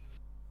cut.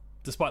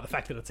 Despite the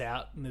fact that it's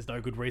out and there's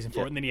no good reason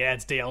for it. And then he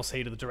adds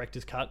DLC to the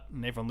director's cut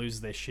and everyone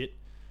loses their shit.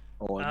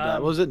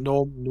 Was it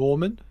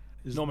Norman?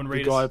 Norman the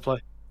Reedus. Guy who play?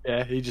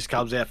 Yeah, he just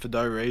comes out for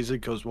no reason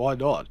because why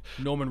not?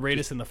 Norman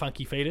Reedus and the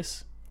Funky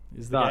Fetus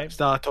is the game.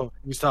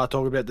 You start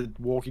talking about the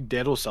Walking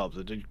Dead or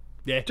something.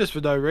 Yeah. Just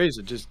for no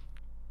reason. Just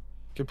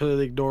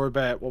completely ignore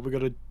about what we're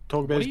going to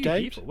talk about as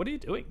games. What are you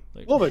doing?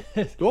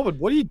 Norman,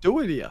 what are you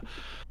doing here?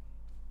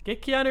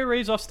 Get Keanu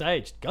Reeves off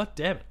stage. God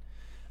damn it.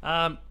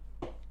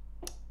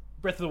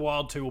 Breath of the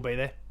Wild 2 will be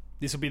there.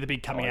 This will be the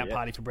big coming out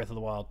party for Breath of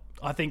the Wild.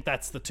 I think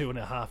that's the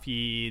 2.5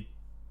 year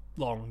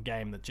long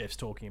game that Jeff's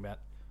talking about.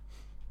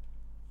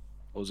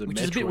 Which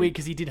is a bit weird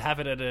because he did have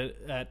it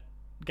at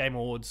Game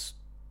Awards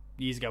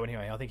years ago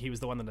anyway. I think he was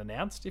the one that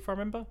announced, if I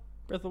remember,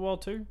 Breath of the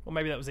Wild 2. Or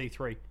maybe that was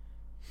E3.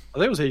 I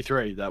think it was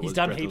E3. He's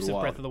done heaps of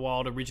Breath of the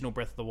Wild, original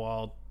Breath of the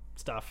Wild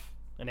stuff,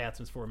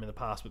 announcements for him in the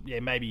past. But yeah,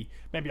 maybe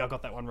I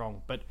got that one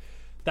wrong. But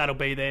that'll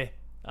be there.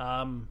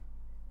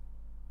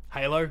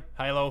 Halo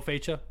will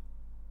feature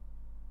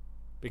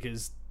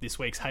because this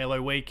week's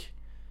Halo week.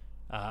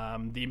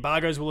 The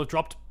embargoes will have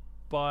dropped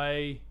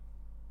by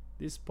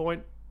this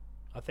point,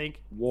 I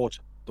think. The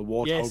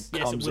Warthog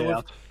comes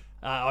out.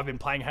 I've been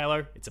playing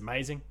Halo. It's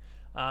amazing.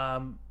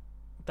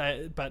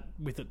 But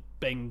with it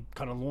being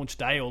kind of launch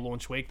day or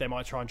launch week, they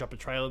might try and drop a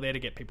trailer there to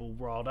get people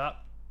riled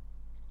up.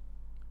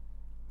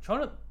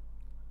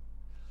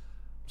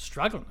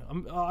 Struggling.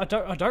 I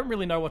don't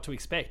really know what to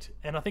expect,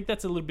 and I think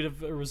that's a little bit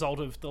of a result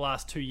of the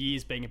last 2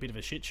 years being a bit of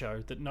a shit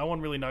show. That no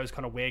one really knows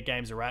kind of where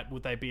games are at.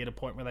 Would they be at a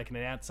point where they can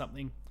announce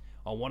something?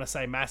 I want to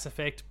say Mass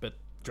Effect, but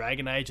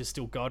Dragon Age is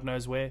still God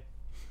knows where.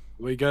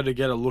 We're going to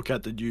get a look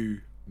at the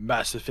new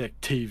Mass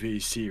Effect TV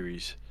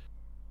series.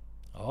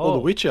 Or the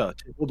Witcher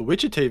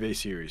TV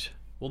series.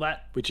 Well,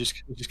 which is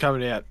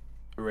coming out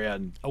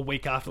around a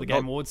week after the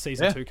Game Awards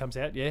season 2 comes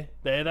out. Yeah,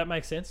 that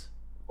makes sense.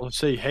 Let's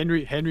see.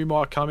 Henry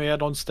might come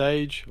out on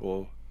stage,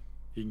 or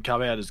he can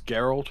come out as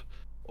Geralt,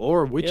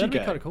 or a Witcher game.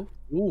 That'd be kind of cool.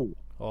 Ooh.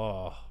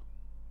 Oh,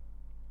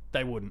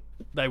 they wouldn't.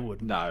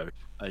 No,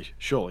 they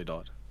surely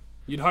not.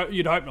 You'd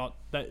hope not.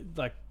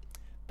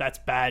 That's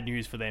bad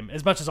news for them.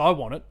 As much as I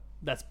want it,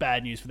 that's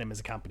bad news for them as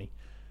a company.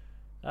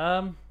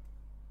 I'm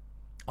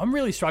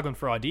really struggling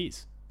for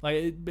ideas.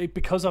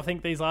 Because I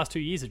think these last 2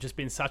 years have just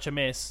been such a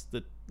mess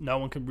that no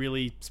one can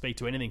really speak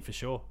to anything for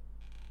sure.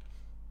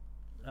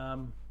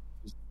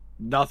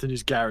 Nothing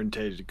is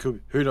guaranteed. It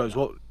could. Who knows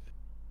what?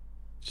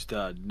 Just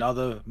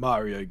another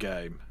Mario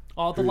game.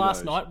 Oh, The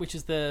Last Night, which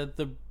is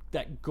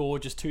that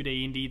gorgeous 2D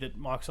indie that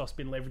Microsoft's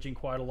been leveraging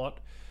quite a lot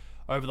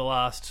over the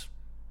last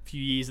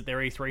few years at their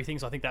E3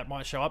 things. I think that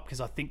might show up because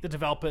I think the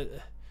developer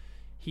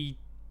he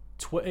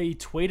he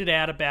tweeted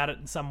out about it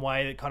in some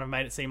way that kind of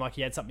made it seem like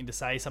he had something to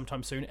say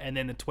sometime soon, and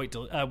then the tweet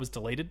was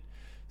deleted.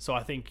 So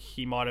I think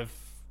he might have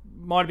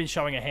been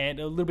showing a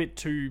little bit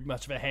too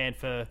much of a hand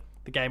for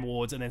the Game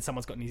Awards, and then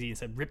someone's got in his ear and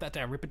said, "Rip that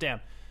down, rip it down."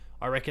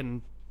 I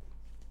reckon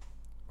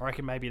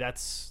maybe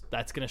that's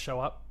going to show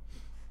up,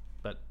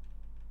 but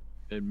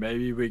And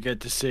maybe we get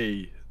to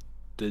see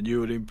the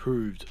new and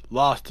improved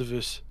Last of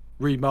Us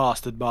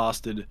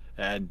remastered,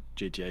 and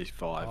GTA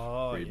 5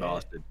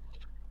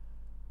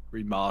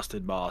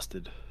 remastered.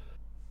 Mastered.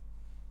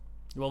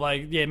 Well,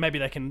 maybe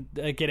they can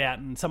get out,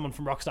 and someone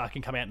from Rockstar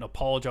can come out and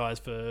apologise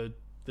for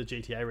the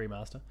GTA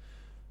remaster.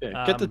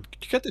 Yeah,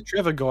 get the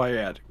Trevor guy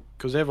out,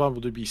 because everyone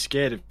will be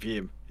scared of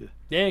him.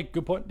 Yeah,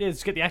 good point. Yeah,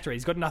 just get the actor.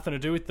 He's got nothing to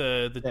do with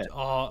the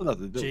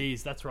nothing to do.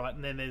 Geez, that's right.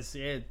 And then there's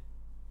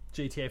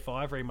GTA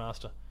 5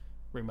 remastered.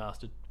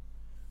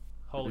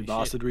 Holy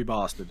shit!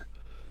 Remastered.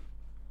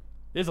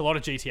 There's a lot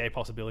of GTA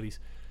possibilities.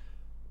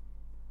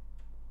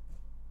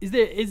 Is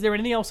there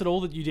anything else at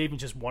all that you'd even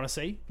just want to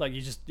see? Like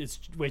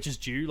we're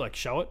just due. Like,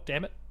 show it,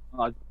 damn it.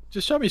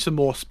 Just show me some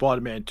more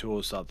Spider-Man 2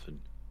 or something.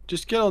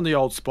 Just get on the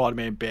old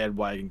Spider-Man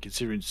bandwagon,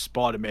 considering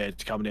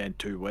Spider-Man's coming out in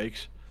 2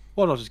 weeks.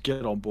 Why not just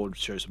get on board and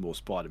show some more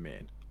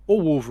Spider-Man?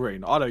 Or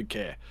Wolverine, I don't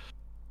care.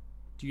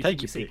 Do you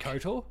think we see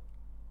KOTOR?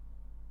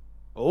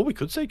 Oh, we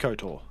could see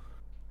KOTOR.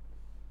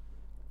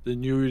 The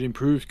new and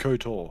improved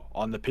KOTOR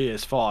on the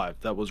PS5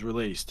 that was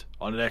released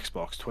on an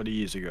Xbox 20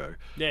 years ago.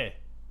 Yeah.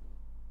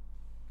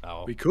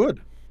 Oh. We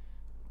could.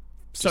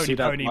 Sony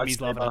pony me's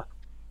loving it.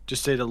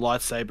 Just see the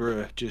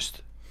lightsaber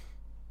just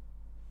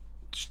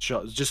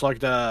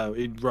like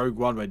in Rogue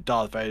One when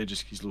Darth Vader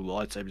his little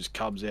lightsaber just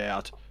comes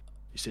out.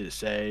 You see the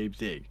same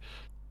thing.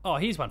 Oh,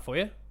 here's one for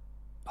you.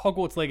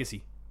 Hogwarts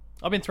Legacy.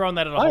 I've been throwing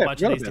that at a whole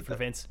bunch of these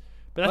different events,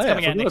 but that's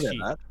coming out next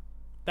year.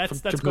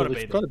 That's got to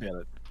be forgot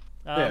about it.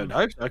 Yeah, I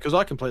hope so, because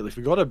I completely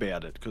forgot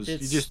about it, because you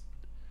just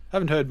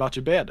haven't heard much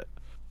about it.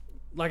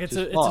 Like it's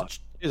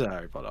a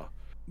Harry Potter.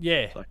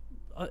 Yeah.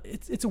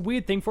 It's a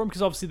weird thing for him,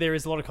 because obviously there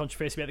is a lot of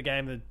controversy about the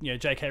game, that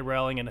J.K.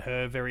 Rowling and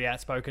her very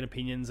outspoken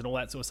opinions and all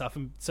that sort of stuff,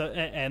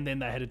 and then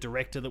they had a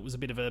director that was a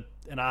bit of an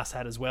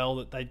asshat as well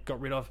that they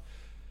got rid of.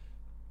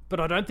 But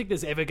I don't think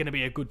there's ever going to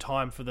be a good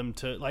time for them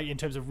to, like, in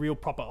terms of real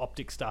proper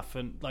optic stuff,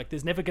 and like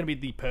there's never going to be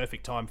the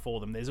perfect time for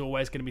them. There's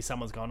always going to be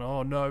someone's going,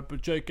 oh no,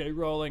 but J.K.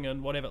 Rowling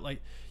and whatever.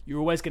 Like, you're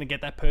always going to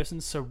get that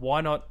person, so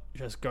why not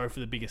just go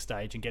for the biggest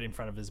stage and get in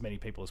front of as many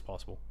people as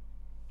possible?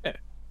 Yeah,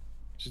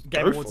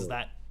 Game Awards is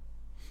that.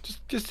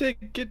 Just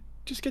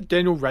get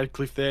Daniel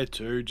Radcliffe there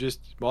too.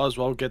 Just might as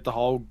well get the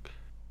whole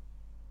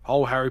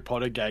Harry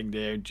Potter gang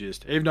there, and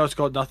just, even though it's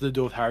got nothing to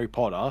do with Harry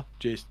Potter,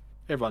 just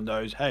everyone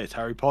knows, hey, it's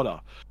Harry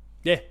Potter.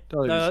 Yeah,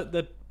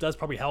 that does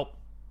probably help.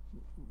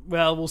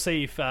 Well, we'll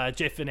see if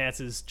Jeff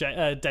announces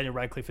Daniel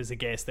Radcliffe as a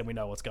guest, then we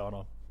know what's going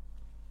on.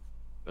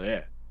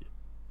 Yeah.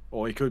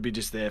 Or he could be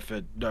just there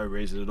for no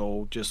reason at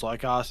all, just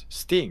like us,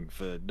 Sting,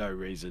 for no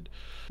reason.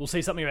 We'll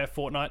see something about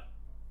Fortnite,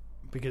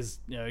 because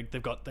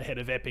they've got the head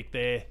of Epic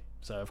there,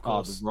 so of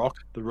course.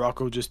 The Rock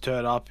will just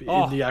turn up in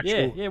the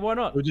actual. Yeah, why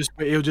not?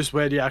 He'll just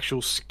wear the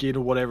actual skin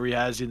or whatever he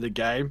has in the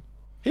game.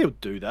 He'll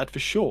do that for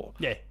sure.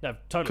 Yeah, no,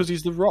 totally. Because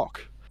he's the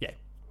Rock. Yeah,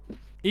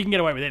 he can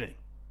get away with anything.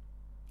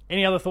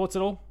 Any other thoughts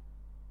at all?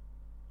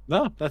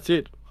 No, that's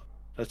it.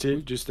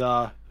 Just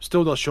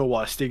still not sure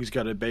why Sting's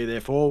going to be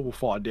there for. We'll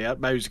find out.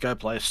 Maybe he's going to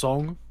play a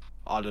song.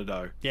 I don't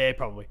know. Yeah,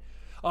 probably.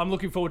 I'm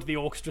looking forward to the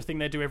orchestra thing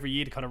they do every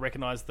year to kind of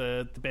recognise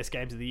the best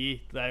games of the year.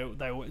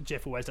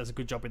 Jeff always does a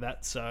good job with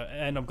that. So,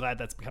 and I'm glad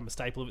that's become a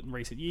staple of it in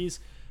recent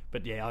years.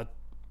 But yeah, I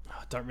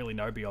don't really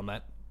know beyond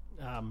that.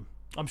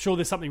 I'm sure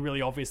there's something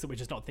really obvious that we're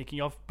just not thinking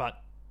of.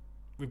 But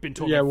we've been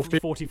talking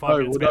 45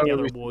 minutes about the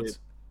other awards.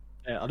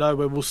 Yeah, I know.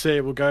 When we'll see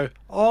it, we'll go,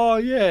 oh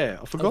yeah,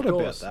 I forgot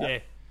about that. Yeah,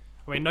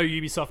 I mean, no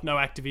Ubisoft, no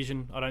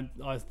Activision.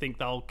 I think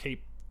they'll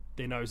keep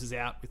their noses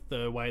out with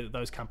the way that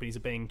those companies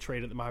are being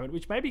treated at the moment,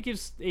 which maybe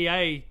gives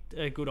EA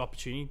a good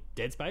opportunity.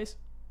 Dead Space.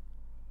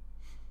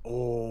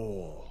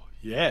 Oh,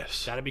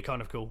 yes. That'd be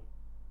kind of cool.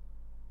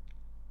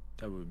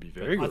 That would be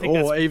very good.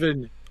 Or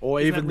even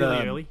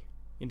really early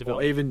in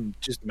development. Or even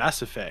just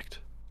Mass Effect,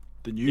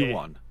 the new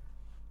one.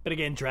 But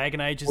again,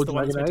 Dragon Age is the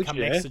one that's meant to come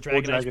next, so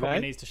Dragon Age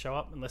probably needs to show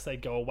up unless they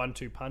go a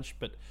 1-2 punch.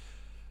 But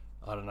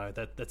I don't know.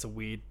 That's a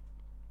weird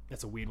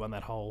one.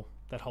 That whole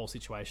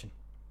situation.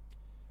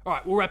 All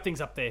right, we'll wrap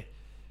things up there.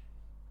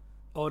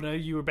 Oh no,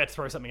 you were about to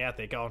throw something out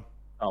there. Go on.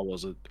 Oh,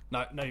 was it?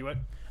 No, you weren't.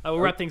 We'll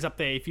wrap things up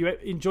there. If you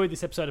enjoyed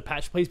this episode of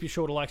Patch, please be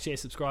sure to like, share,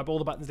 subscribe. All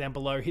the buttons down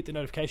below. Hit the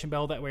notification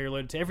bell. That way you're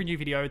alerted to every new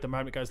video the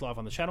moment it goes live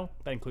on the channel.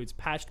 That includes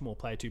Patched, more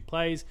Player 2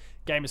 plays,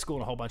 Gamer School,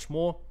 and a whole bunch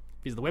more.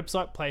 Visit the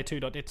website,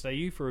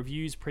 player2.net.au, for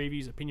reviews,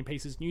 previews, opinion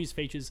pieces, news,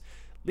 features,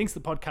 links to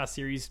the podcast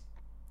series,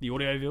 the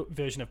audio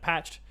version of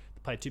Patched,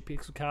 the Player 2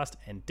 Pixelcast,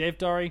 and Dev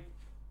Diary.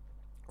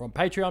 We're on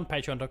Patreon,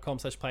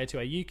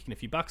 patreon.com/player2au, kicking a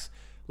few bucks.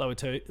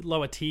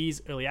 Lower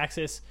tiers, early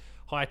access.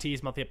 Higher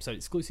tiers, monthly episode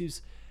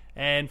exclusives.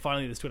 And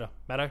finally, there's Twitter.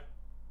 Matto?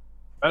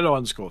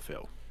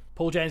 Matto_Phil.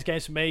 Paul James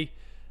Games for me.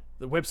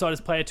 The website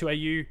is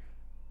player2au.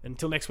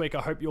 Until next week,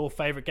 I hope your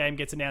favourite game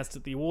gets announced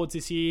at the awards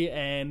this year,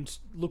 and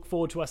look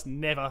forward to us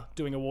never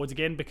doing awards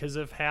again because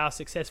of how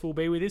successful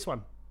we'll be with this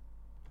one.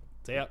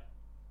 See ya.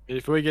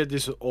 If we get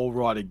this all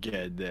right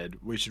again, then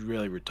we should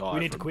really retire.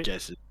 We need to quit.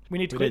 Guesses. We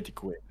need to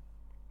quit.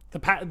 The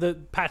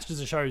patch as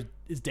a show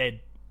is dead.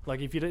 Like,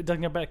 if you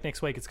don't come back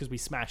next week, it's because we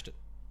smashed it.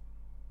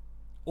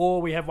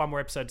 Or we have one more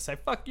episode to say,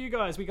 fuck you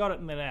guys, we got it,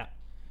 and then out.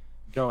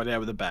 Going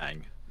out with a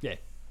bang. Yeah.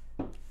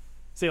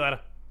 See you later.